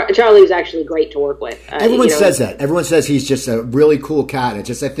along. Charlie was actually great to work with. Everyone says that. Everyone says he's just a really cool cat. It's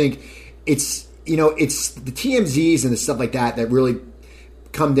just, I think it's the TMZs and the stuff like that really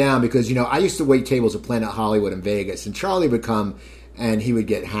come down, because I used to wait tables at Planet Hollywood in Vegas, and Charlie would come and he would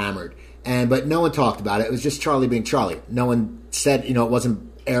get hammered, but no one talked about it. It was just Charlie being Charlie. No one said it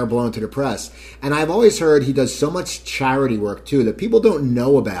wasn't air blown to the press. And I've always heard he does so much charity work too that people don't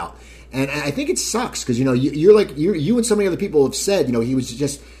know about, and I think it sucks, because you and so many other people have said he was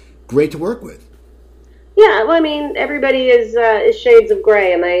just great to work with. Yeah, well, I mean, everybody is shades of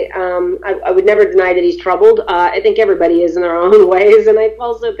gray, and I would never deny that he's troubled. I think everybody is in their own ways, and I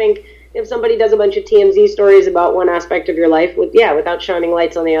also think if somebody does a bunch of TMZ stories about one aspect of your life without shining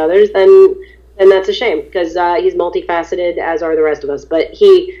lights on the others, then that's a shame, because he's multifaceted, as are the rest of us. But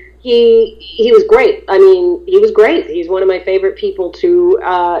he was great. I mean, he was great. He's one of my favorite people to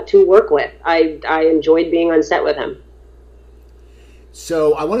work with. I enjoyed being on set with him.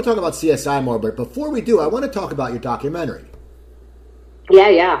 So I want to talk about CSI more, but before we do, I want to talk about your documentary.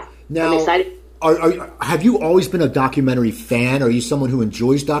 Yeah. Now, I'm excited. Have you always been a documentary fan? Are you someone who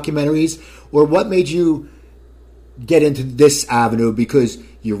enjoys documentaries? Or what made you get into this avenue? Because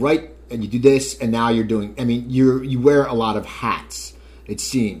you write and you do this, and now you're doing, you wear a lot of hats, it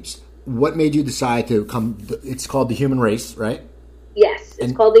seems. What made you decide to come, it's called The Human Race, right? Yes,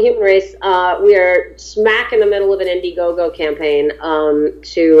 it's called The Human Race. We are smack in the middle of an Indiegogo campaign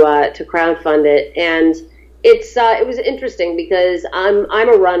to crowdfund it, and it was interesting because I'm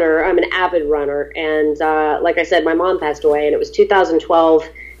a runner. I'm an avid runner, and like I said, my mom passed away, and it was 2012,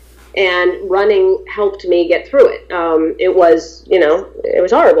 and running helped me get through it. It was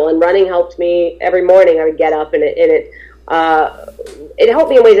horrible, and running helped me every morning. I would get up, and it helped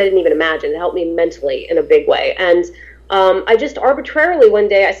me in ways I didn't even imagine. It helped me mentally in a big way, and I just arbitrarily one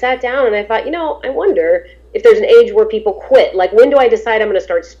day I sat down and I thought, I wonder if there's an age where people quit. Like, when do I decide I'm going to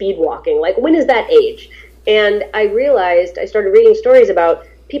start speed walking? Like, when is that age? And I realized, I started reading stories about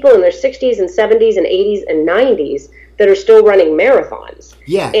people in their 60s and 70s and 80s and 90s that are still running marathons.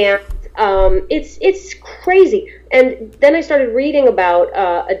 Yeah. And it's crazy. And then I started reading about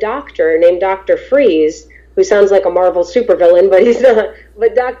a doctor named Dr. Freeze, who sounds like a Marvel supervillain, but he's not.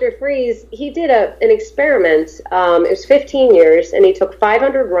 But Dr. Freeze, he did an experiment. It was 15 years, and he took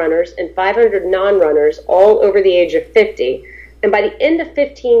 500 runners and 500 non-runners all over the age of 50. And by the end of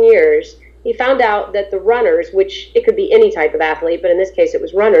 15 years, he found out that the runners, which it could be any type of athlete, but in this case it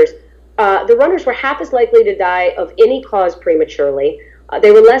was runners, the runners were half as likely to die of any cause prematurely.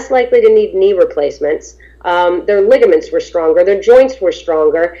 They were less likely to need knee replacements. Their ligaments were stronger. Their joints were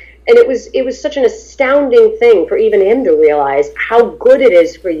stronger. And it was such an astounding thing for even him to realize how good it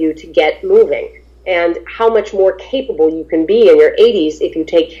is for you to get moving and how much more capable you can be in your 80s if you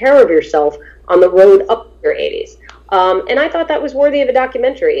take care of yourself on the road up to your 80s. And I thought that was worthy of a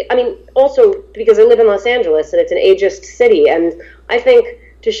documentary. I mean, also because I live in Los Angeles and it's an ageist city, and I think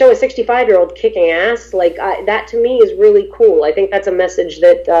to show a 65-year-old kicking ass, like that to me is really cool. I think that's a message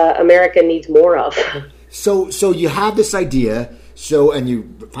that America needs more of. So you have this idea, and you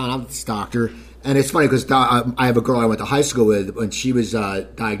found out this doctor, and it's funny because I have a girl I went to high school with. When she was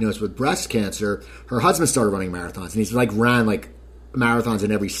diagnosed with breast cancer, her husband started running marathons, and he's ran marathons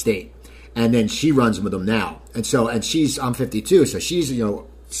in every state. And then she runs with them now. And I'm 52, so she's,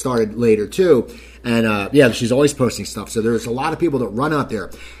 started later too. And she's always posting stuff. So there's a lot of people that run out there.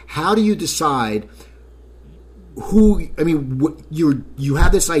 How do you decide you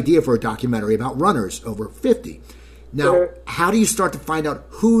have this idea for a documentary about runners over 50. Now, how do you start to find out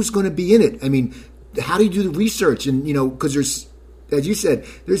who's going to be in it? I mean, how do you do the research? And, because there's, as you said,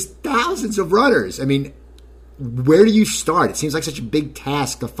 there's thousands of runners. I mean, where do you start? It seems like such a big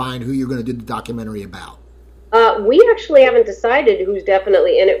task to find who you're going to do the documentary about. We actually haven't decided who's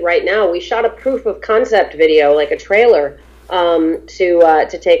definitely in it right now. We shot a proof of concept video, like a trailer,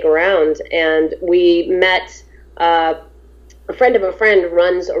 to take around, and we met a friend of a friend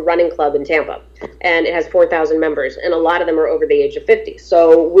runs a running club in Tampa, and it has 4,000 members, and a lot of them are over the age of 50.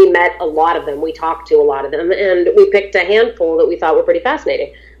 So we met a lot of them. We talked to a lot of them, and we picked a handful that we thought were pretty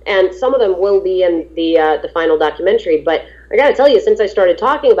fascinating. And some of them will be in the final documentary. But I got to tell you, since I started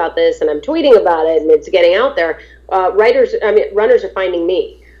talking about this and I'm tweeting about it and it's getting out there, runners are finding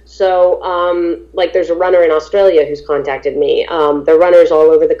me. So, there's a runner in Australia who's contacted me. There are runners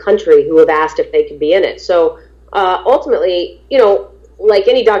all over the country who have asked if they could be in it. So, ultimately, like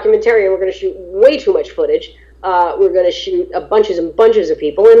any documentarian, we're going to shoot way too much footage. We're going to shoot bunches and bunches of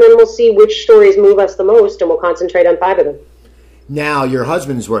people, and then we'll see which stories move us the most, and we'll concentrate on 5 of them. Now, your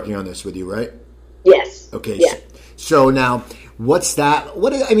husband's working on this with you, right? Yes. Okay. Yeah. So now, what's that?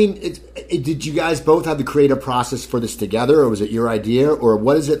 Did you guys both have the creative process for this together, or was it your idea, or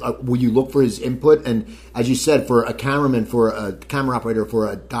what is it? Will you look for his input? And as you said, for a cameraman, for a camera operator, for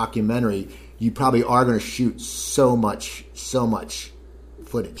a documentary, you probably are going to shoot so much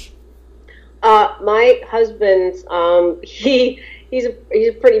footage. My husband, he's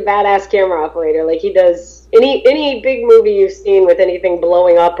a pretty badass camera operator. Like, he does any big movie you've seen with anything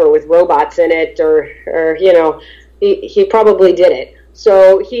blowing up or with robots in it, or he probably did it.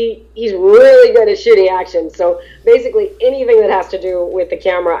 So he's really good at shooting action. So basically anything that has to do with the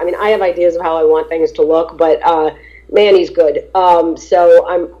camera, I mean, I have ideas of how I want things to look, but man, he's good. So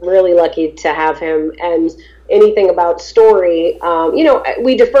I'm really lucky to have him. And anything about story,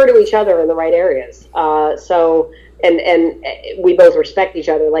 we defer to each other in the right areas. And we both respect each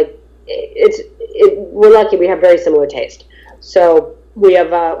other. Like, we're lucky we have very similar taste. So we have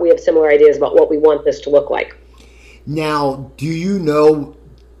similar ideas about what we want this to look like. Now, do you know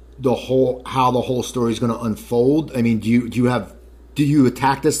how the whole story is going to unfold? I mean, do you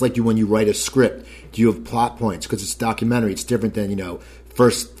attack this like when you write a script? Do you have plot points? Because it's a documentary. It's different than,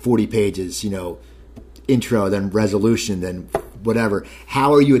 first 40 pages, intro, then resolution, then whatever.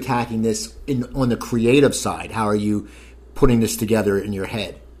 How are you attacking this on the creative side? How are you putting this together in your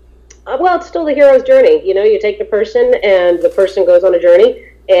head? Well, it's still the hero's journey. You take the person, and the person goes on a journey,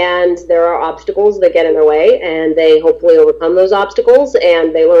 and there are obstacles that get in their way, and they hopefully overcome those obstacles,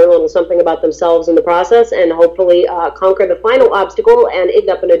 and they learn a little something about themselves in the process, and hopefully conquer the final obstacle and end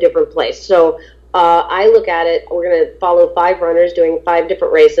up in a different place. So I look at it, we're going to follow 5 runners doing 5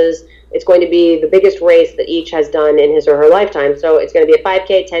 different races. It's going to be the biggest race that each has done in his or her lifetime. So it's going to be a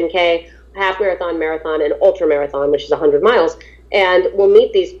 5K, 10K, half marathon, and ultra marathon, which is 100 miles. And we'll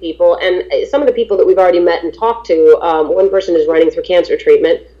meet these people, and some of the people that we've already met and talked to, one person is running through cancer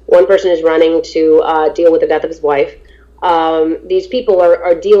treatment, one person is running to deal with the death of his wife. These people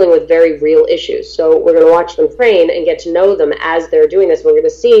are dealing with very real issues. So we're going to watch them train and get to know them as they're doing this. We're going to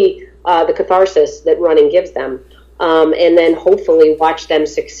see the catharsis that running gives them. And then hopefully watch them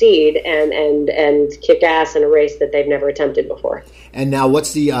succeed and kick ass in a race that they've never attempted before. And now,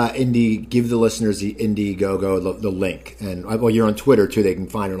 what's the give the listeners the Indiegogo, the link. And you're on Twitter too, they can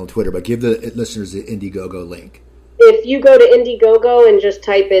find it on Twitter, but give the listeners the Indiegogo link. If you go to Indiegogo and just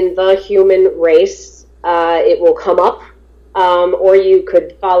type in The Human Race, it will come up. Or you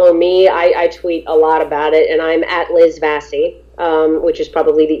could follow me. I tweet a lot about it, and I'm at Liz Vassy. Which is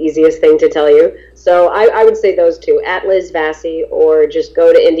probably the easiest thing to tell you. So I would say those two, at Liz Vassy, or just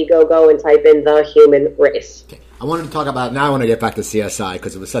go to Indiegogo and type in The Human Race. Okay. I wanted to talk about, now I want to get back to CSI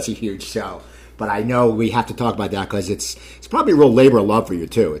because it was such a huge show. But I know we have to talk about that because it's probably a real labor of love for you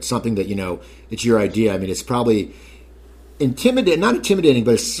too. It's something that, it's your idea. I mean, it's probably not intimidating,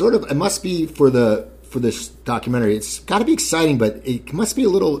 but it's it must be for the for this documentary. It's got to be exciting, but it must be a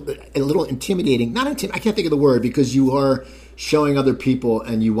little intimidating. I can't think of the word, because you are showing other people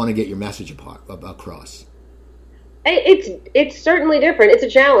and you want to get your message across. It's certainly different. It's a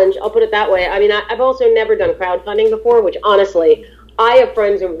challenge. I'll put it that way. I mean, I've also never done crowdfunding before, which honestly, I have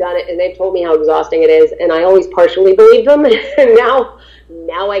friends who've done it and they've told me how exhausting it is, and I always partially believe them. And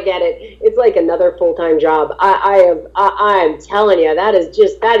now I get it. It's like another full-time job. I'm telling you, that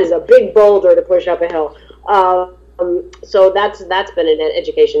is a big boulder to push up a hill. So that's been an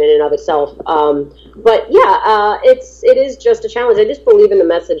education in and of itself. But yeah, it is just a challenge. I just believe in the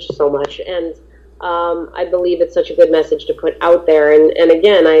message so much, and I believe it's such a good message to put out there. And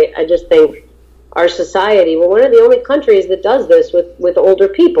again, I just think our society, we're one of the only countries that does this with older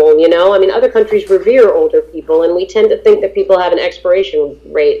people, you know? I mean, other countries revere older people, and we tend to think that people have an expiration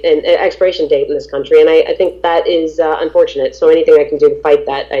date in this country, and I think that is unfortunate. So anything I can do to fight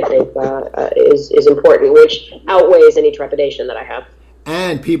that, I think, is important, which outweighs any trepidation that I have.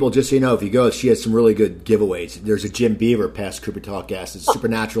 And people, just so you know, if you go, she has some really good giveaways. There's a Jim Beaver past Cooper Talk guest. It's a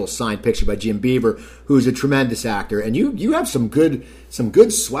Supernatural signed picture by Jim Beaver, who's a tremendous actor. And you have some good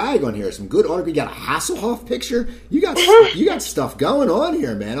swag on here, some good art. You got a Hasselhoff picture. You got stuff going on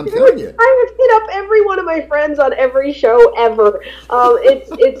here, man. I'm telling you. I have hit up every one of my friends on every show ever.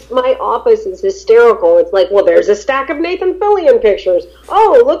 It's my office is hysterical. It's like, well, there's a stack of Nathan Fillion pictures.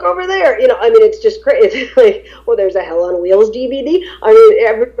 Oh, look over there. You know, I mean, it's just crazy. It's like, well, there's a Hell on Wheels DVD. I mean,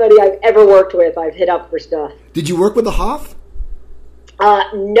 everybody I've ever worked with, I've hit up for stuff. Did you work with the Hoff?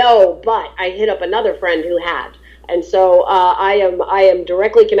 No, but I hit up another friend who had. And so I am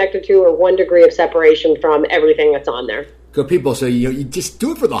directly connected to, or 1 degree of separation from, everything that's on there. Good people, so you just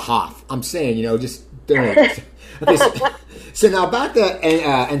do it for the Hoff. I'm saying, just do it. Okay, so now back to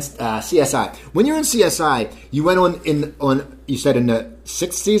CSI. When you're in CSI, you went on you said in the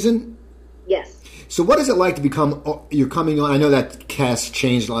 6th season? Yes. So what is it like to become, you're coming on, I know that cast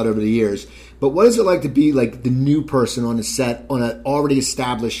changed a lot over the years, but what is it like to be like the new person on a set on an already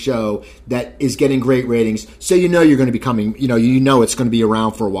established show that is getting great ratings? So you're going to be coming, you know it's going to be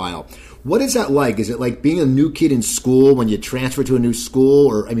around for a while. What is that like? Is it like being a new kid in school when you transfer to a new school?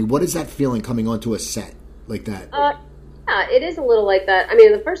 Or, I mean, what is that feeling coming onto a set like that? Yeah, it is a little like that. I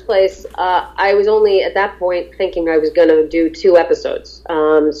mean, in the first place, I was only at that point thinking I was going to do 2 episodes.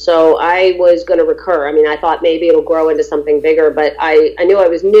 So I was going to recur. I mean, I thought maybe it'll grow into something bigger, but I knew I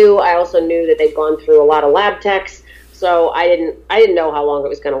was new. I also knew that they'd gone through a lot of lab techs, so I didn't know how long it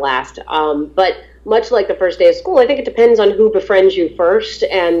was going to last. But much like the first day of school, I think it depends on who befriends you first.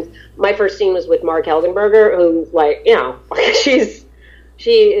 And my first scene was with Marg Helgenberger, who, like,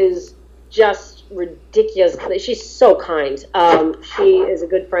 she is just ridiculous. She's so kind. She is a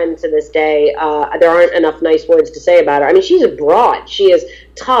good friend to this day. There aren't enough nice words to say about her. I mean, she's a broad. She is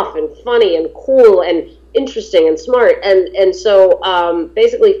tough and funny and cool and interesting and smart. And so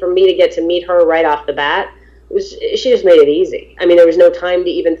basically for me to get to meet her right off the bat, she just made it easy. I mean, there was no time to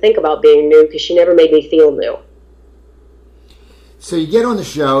even think about being new because she never made me feel new. So you get on the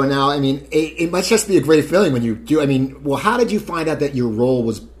show, and now, I mean, it must just be a great feeling when you do. I mean, well, how did you find out that your role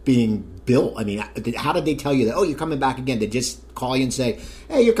was being built? I mean, how did they tell you that, oh, you're coming back again? They just call you and say,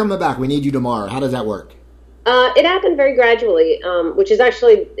 hey, you're coming back. We need you tomorrow. How does that work? It happened very gradually, which is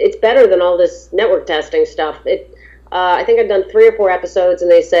actually, it's better than all this network testing stuff. I think I've done 3 or 4 episodes,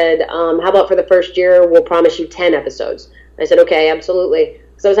 and they said, how about for the first year, we'll promise you 10 episodes. I said, okay, absolutely,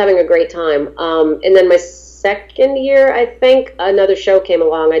 because I was having a great time. And then my second year, I think, another show came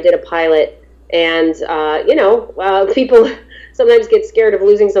along. I did a pilot, and, people sometimes get scared of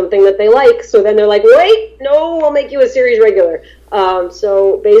losing something that they like, so then they're like, wait, no, we'll make you a series regular.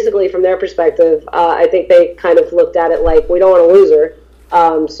 So basically, from their perspective, I think they kind of looked at it like, we don't want to lose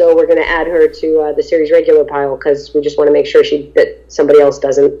her. So we're going to add her to the series regular pile because we just want to make sure that somebody else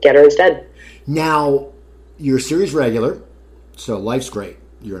doesn't get her instead. Now, you're a series regular, so life's great.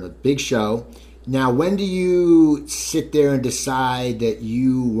 You're in a big show. Now, when do you sit there and decide that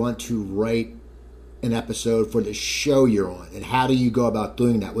you want to write an episode for the show you're on? And how do you go about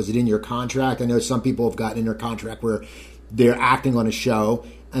doing that? Was it in your contract? I know some people have gotten in their contract where they're acting on a show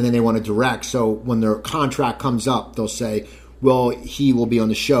and then they want to direct. So when their contract comes up, they'll say, well, he will be on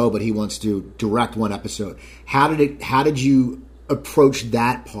the show, but he wants to direct one episode. How did you approach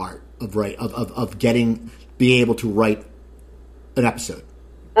that part of being able to write an episode?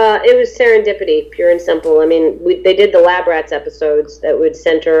 It was serendipity, pure and simple. I mean, they did the Lab Rats episodes that would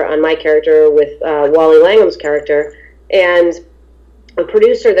center on my character with Wally Langham's character, and a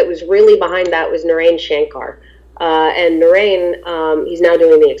producer that was really behind that was Narain Shankar. And Narain, he's now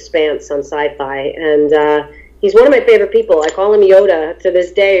doing The Expanse on Sci-Fi, and he's one of my favorite people. I call him Yoda to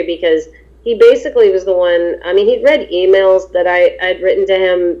this day because he basically was the one. I mean, he'd read emails that I'd written to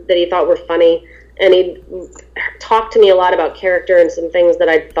him that he thought were funny, and he'd talked to me a lot about character and some things that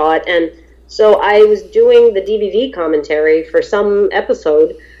I'd thought. And so I was doing the DVD commentary for some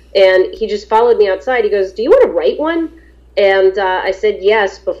episode, and he just followed me outside. He goes, "Do you want to write one?" And I said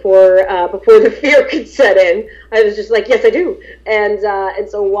yes before the fear could set in. I was just like, yes, I do. And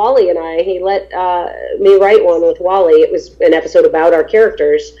so Wally and he let me write one with Wally. It was an episode about our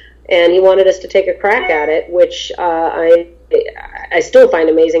characters, and he wanted us to take a crack at it, which I still find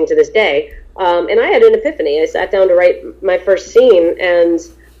amazing to this day. And I had an epiphany. I sat down to write my first scene, and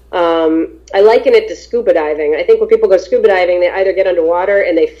I liken it to scuba diving. I think when people go scuba diving, they either get underwater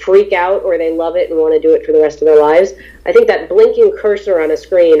and they freak out, or they love it and want to do it for the rest of their lives. I think that blinking cursor on a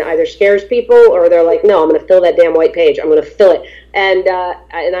screen either scares people, or they're like, no, I'm going to fill that damn white page. I'm going to fill it. And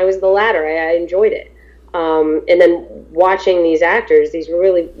I was the latter. I enjoyed it. And then watching these actors, these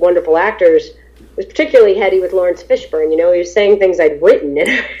really wonderful actors, was particularly heady with Lawrence Fishburne. You know, he was saying things I'd written, and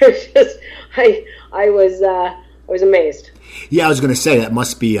it was just, I was amazed. Yeah, I was going to say that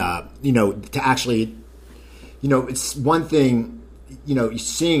must be, to actually, it's one thing,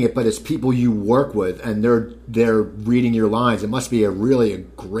 seeing it, but it's people you work with and they're reading your lines. It must be a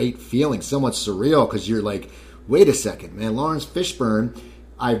great feeling, somewhat surreal, because you're like, wait a second, man, Lawrence Fishburne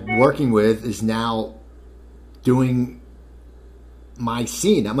I'm working with is now doing my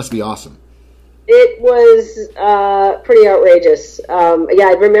scene. That must be awesome. It was pretty outrageous.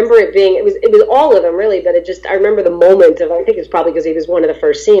 I remember it being, it was all of them really, but I remember the moment of, I think it's probably because he was one of the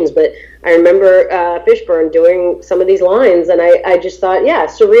first scenes, but I remember Fishburne doing some of these lines, and I just thought, yeah,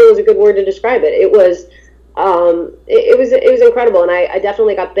 surreal is a good word to describe it. It was incredible, and I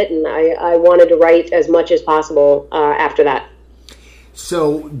definitely got bitten. I wanted to write as much as possible after that.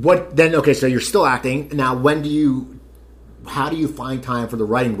 So what then? Okay, so you're still acting now. How do you find time for the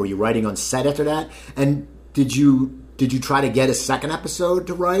writing? Were you writing on set after that? And did you try to get a second episode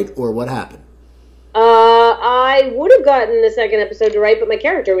to write, or what happened? I would have gotten a second episode to write, but my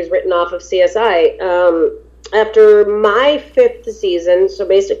character was written off of CSI. After my 5th season, so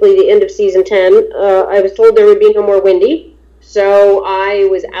basically the end of season 10, I was told there would be no more Wendy. So I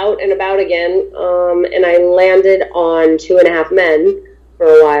was out and about again, and I landed on 2.5 Men for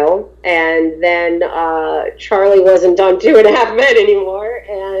a while, and then Charlie wasn't on 2.5 Men anymore,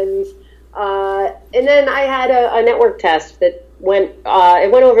 and then I had a network test that went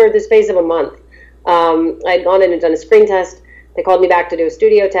over the space of a month. I'd gone in and done a screen test. They called me back to do a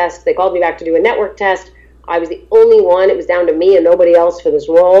studio test. They called me back to do a network test. I was the only one. It was down to me and nobody else for this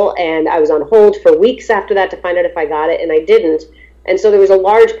role, and I was on hold for weeks after that to find out if I got it, and I didn't. And so there was a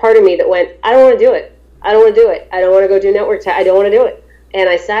large part of me that went, I don't want to do it. I don't want to do it. I don't want to go do network test. I don't want to do it. And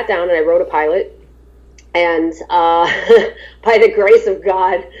I sat down and I wrote a pilot, and by the grace of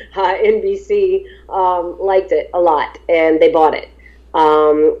God, NBC liked it a lot, and they bought it.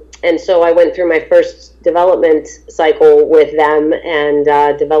 And so I went through my first development cycle with them and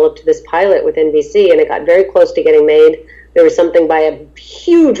developed this pilot with NBC, and it got very close to getting made. There was something by a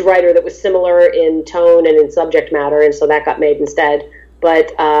huge writer that was similar in tone and in subject matter, and so that got made instead.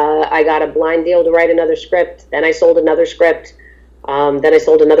 But I got a blind deal to write another script, then I sold another script, then I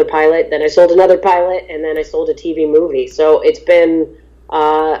sold another pilot, then I sold another pilot, and then I sold a TV movie. So it's been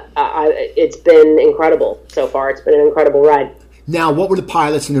incredible so far. It's been an incredible ride. Now, what were the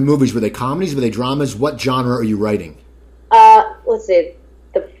pilots in the movies? Were they comedies? Were they dramas? What genre are you writing? Let's see.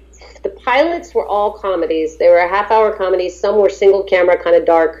 The pilots were all comedies. They were half-hour comedies. Some were single camera, kind of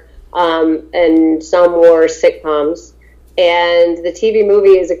dark, and some were sitcoms. And the TV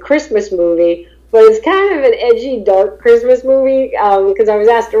movie is a Christmas movie, but it's kind of an edgy, dark Christmas movie, because I was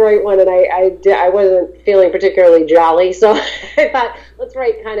asked to write one, and I wasn't feeling particularly jolly, so I thought, let's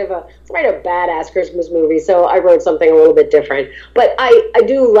write a badass Christmas movie, so I wrote something a little bit different. But I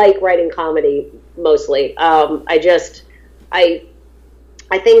do like writing comedy, mostly.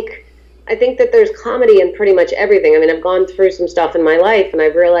 I think that there's comedy in pretty much everything. I mean, I've gone through some stuff in my life, and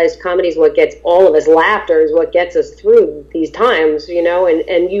I've realized comedy is what gets all of us, laughter is what gets us through these times,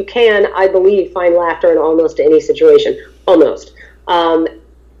 and you can, I believe, find laughter in almost any situation, almost.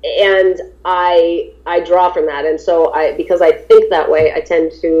 And I draw from that, and so because I think that way, I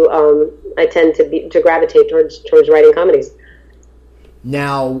tend to gravitate towards writing comedies.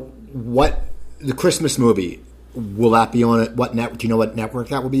 Now, the Christmas movie, will that be on what network? Do you know what network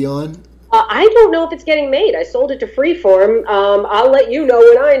that will be on? I don't know if it's getting made. I sold it to Freeform. I'll let you know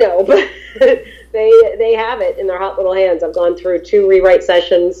when I know, but they have it in their hot little hands. I've gone through 2 rewrite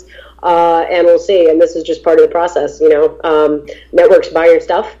sessions, and we'll see. And this is just part of the process, Networks buy your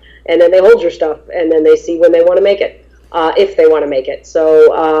stuff, and then they hold your stuff, and then they see when they want to make it. if they want to make it.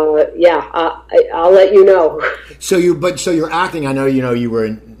 So I'll let you know. So you're acting. I know you were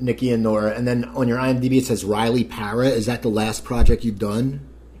in Nikki and Nora, and then on your IMDb it says Riley Para. Is that the last project you've done?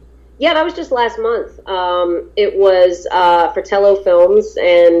 Yeah, that was just last month. It was Fratello Films,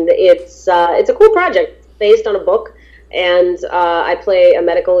 and it's a cool project based on a book. And I play a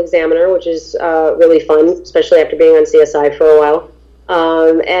medical examiner, which is really fun, especially after being on CSI for a while.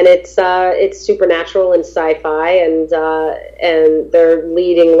 And it's supernatural and sci-fi, and their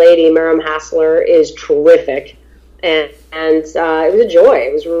leading lady, Miriam Hassler, is terrific. And it was a joy.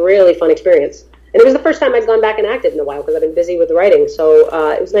 It was a really fun experience. And it was the first time I'd gone back and acted in a while because I've been busy with the writing. So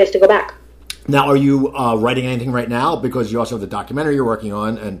it was nice to go back. Now, are you writing anything right now? Because you also have the documentary you're working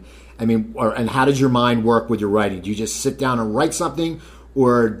on. And and how does your mind work with your writing? Do you just sit down and write something?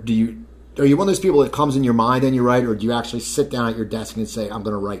 Or are you one of those people that comes in your mind and you write? Or do you actually sit down at your desk and say, I'm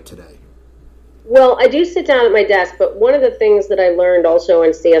going to write today? Well, I do sit down at my desk, but one of the things that I learned also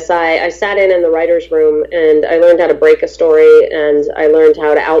in CSI, I sat in the writer's room and I learned how to break a story, and I learned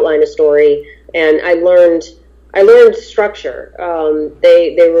how to outline a story, and I learned structure.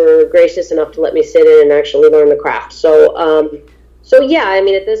 They were gracious enough to let me sit in and actually learn the craft. So yeah, I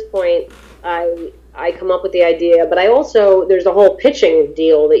mean, at this point, I come up with the idea, but I also, there's a whole pitching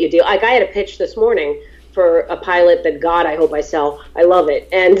deal that you do. Like, I had a pitch this morning for a pilot that, God, I hope I sell. I love it.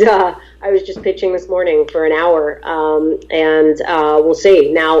 And I was just pitching this morning for an hour, and we'll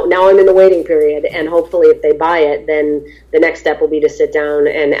see. Now I'm in the waiting period, and hopefully if they buy it, then the next step will be to sit down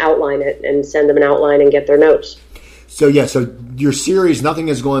and outline it and send them an outline and get their notes. So your series, nothing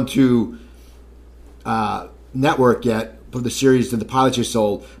has gone to network yet for the series, the pilot you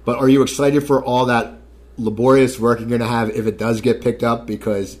sold, but are you excited for all that laborious work you're going to have if it does get picked up?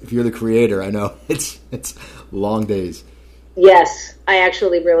 Because if you're the creator, I know it's long days. Yes, I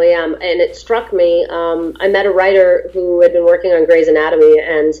actually really am. And it struck me, I met a writer who had been working on Grey's Anatomy,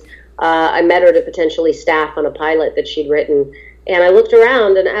 and I met her to potentially staff on a pilot that she'd written. And I looked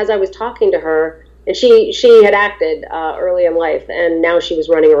around, and as I was talking to her, and she had acted early in life, and now she was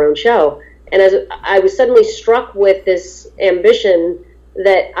running her own show. And as I was suddenly struck with this ambition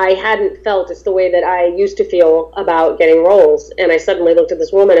that I hadn't felt. It's the way that I used to feel about getting roles. And I suddenly looked at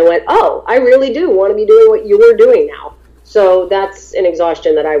this woman and went, oh, I really do want to be doing what you were doing now. So that's an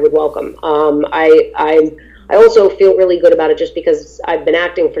exhaustion that I would welcome. I also feel really good about it just because I've been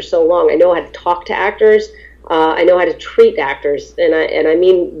acting for so long. I know how to talk to actors. I know how to treat actors. And I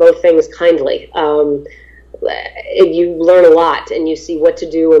mean both things kindly. You learn a lot, and you see what to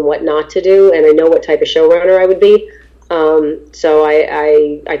do and what not to do. And I know what type of showrunner I would be. So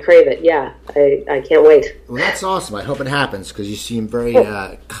I crave it. Yeah, I can't wait. Well, that's awesome. I hope it happens because you seem very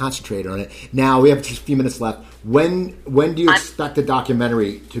concentrated on it. Now we have just a few minutes left. When do you expect the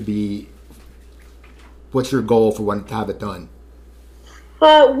documentary to be? What's your goal for when to have it done?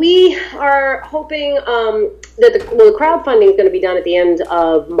 We are hoping that the crowdfunding is going to be done at the end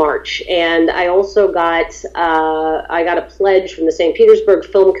of March, and I also got a pledge from the St. Petersburg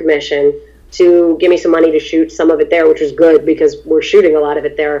Film Commission to give me some money to shoot some of it there, which was good because we're shooting a lot of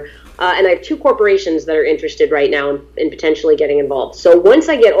it there. And I have two corporations that are interested right now in potentially getting involved. So once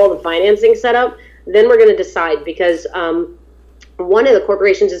I get all the financing set up, then we're going to decide, because one of the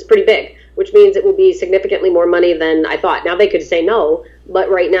corporations is pretty big, which means it will be significantly more money than I thought. Now, they could say no, but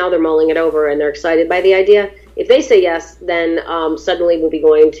right now they're mulling it over and they're excited by the idea. If they say yes, then suddenly we'll be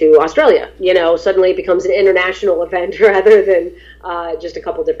going to Australia. Suddenly it becomes an international event rather than just a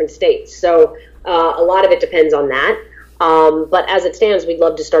couple different states. So a lot of it depends on that. But as it stands, we'd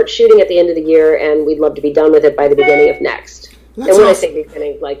love to start shooting at the end of the year, and we'd love to be done with it by the beginning of next. And when I say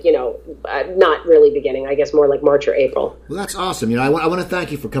beginning, not really beginning, I guess more like March or April. Well, that's awesome. I want to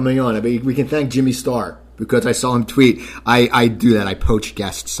thank you for coming on. I mean, we can thank Jimmy Starr because I saw him tweet. I do that. I poach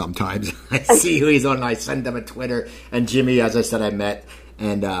guests sometimes. I see who he's on, and I send them a Twitter. And Jimmy, as I said, I met.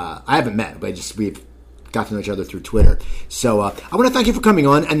 And I haven't met, but we've got to know each other through Twitter. So I want to thank you for coming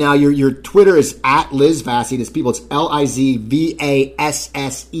on. And now your Twitter is at Liz Vassey. It's LizVassey.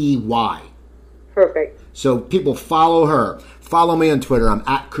 Perfect. So people follow her. Follow me on Twitter. I'm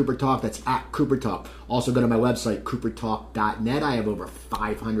at Cooper Talk. That's at Cooper Talk. Also go to my website, coopertalk.net. I have over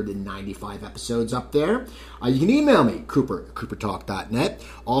 595 episodes up there. You can email me, coopertalk.net.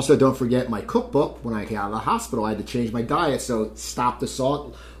 Also, don't forget my cookbook. When I came out of the hospital, I had to change my diet. So Stop the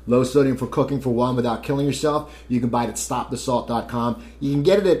Salt, low sodium for cooking for one without killing yourself. You can buy it at stopthesalt.com. You can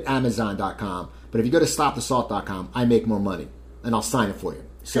get it at amazon.com. But if you go to stopthesalt.com, I make more money. And I'll sign it for you.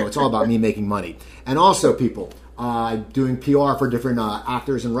 So it's all about me making money. And also, people, doing PR for different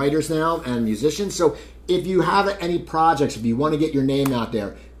actors and writers now and musicians. So if you have any projects, if you want to get your name out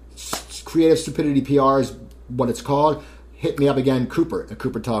there, Creative Stupidity PR is what it's called, hit me up again, Cooper at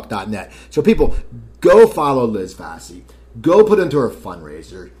coopertalk.net. So people, go follow Liz Vassy. Go put into her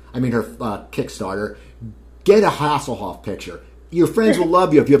fundraiser. Her Kickstarter. Get a Hasselhoff picture. Your friends will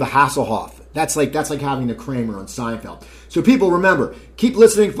love you if you have a Hasselhoff. That's like having a Kramer on Seinfeld. So people, remember, keep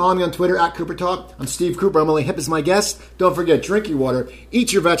listening. Follow me on Twitter at Cooper Talk. I'm Steve Cooper. I'm only hip as my guest. Don't forget, drink your water,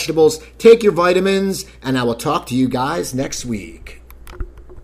 eat your vegetables, take your vitamins, and I will talk to you guys next week.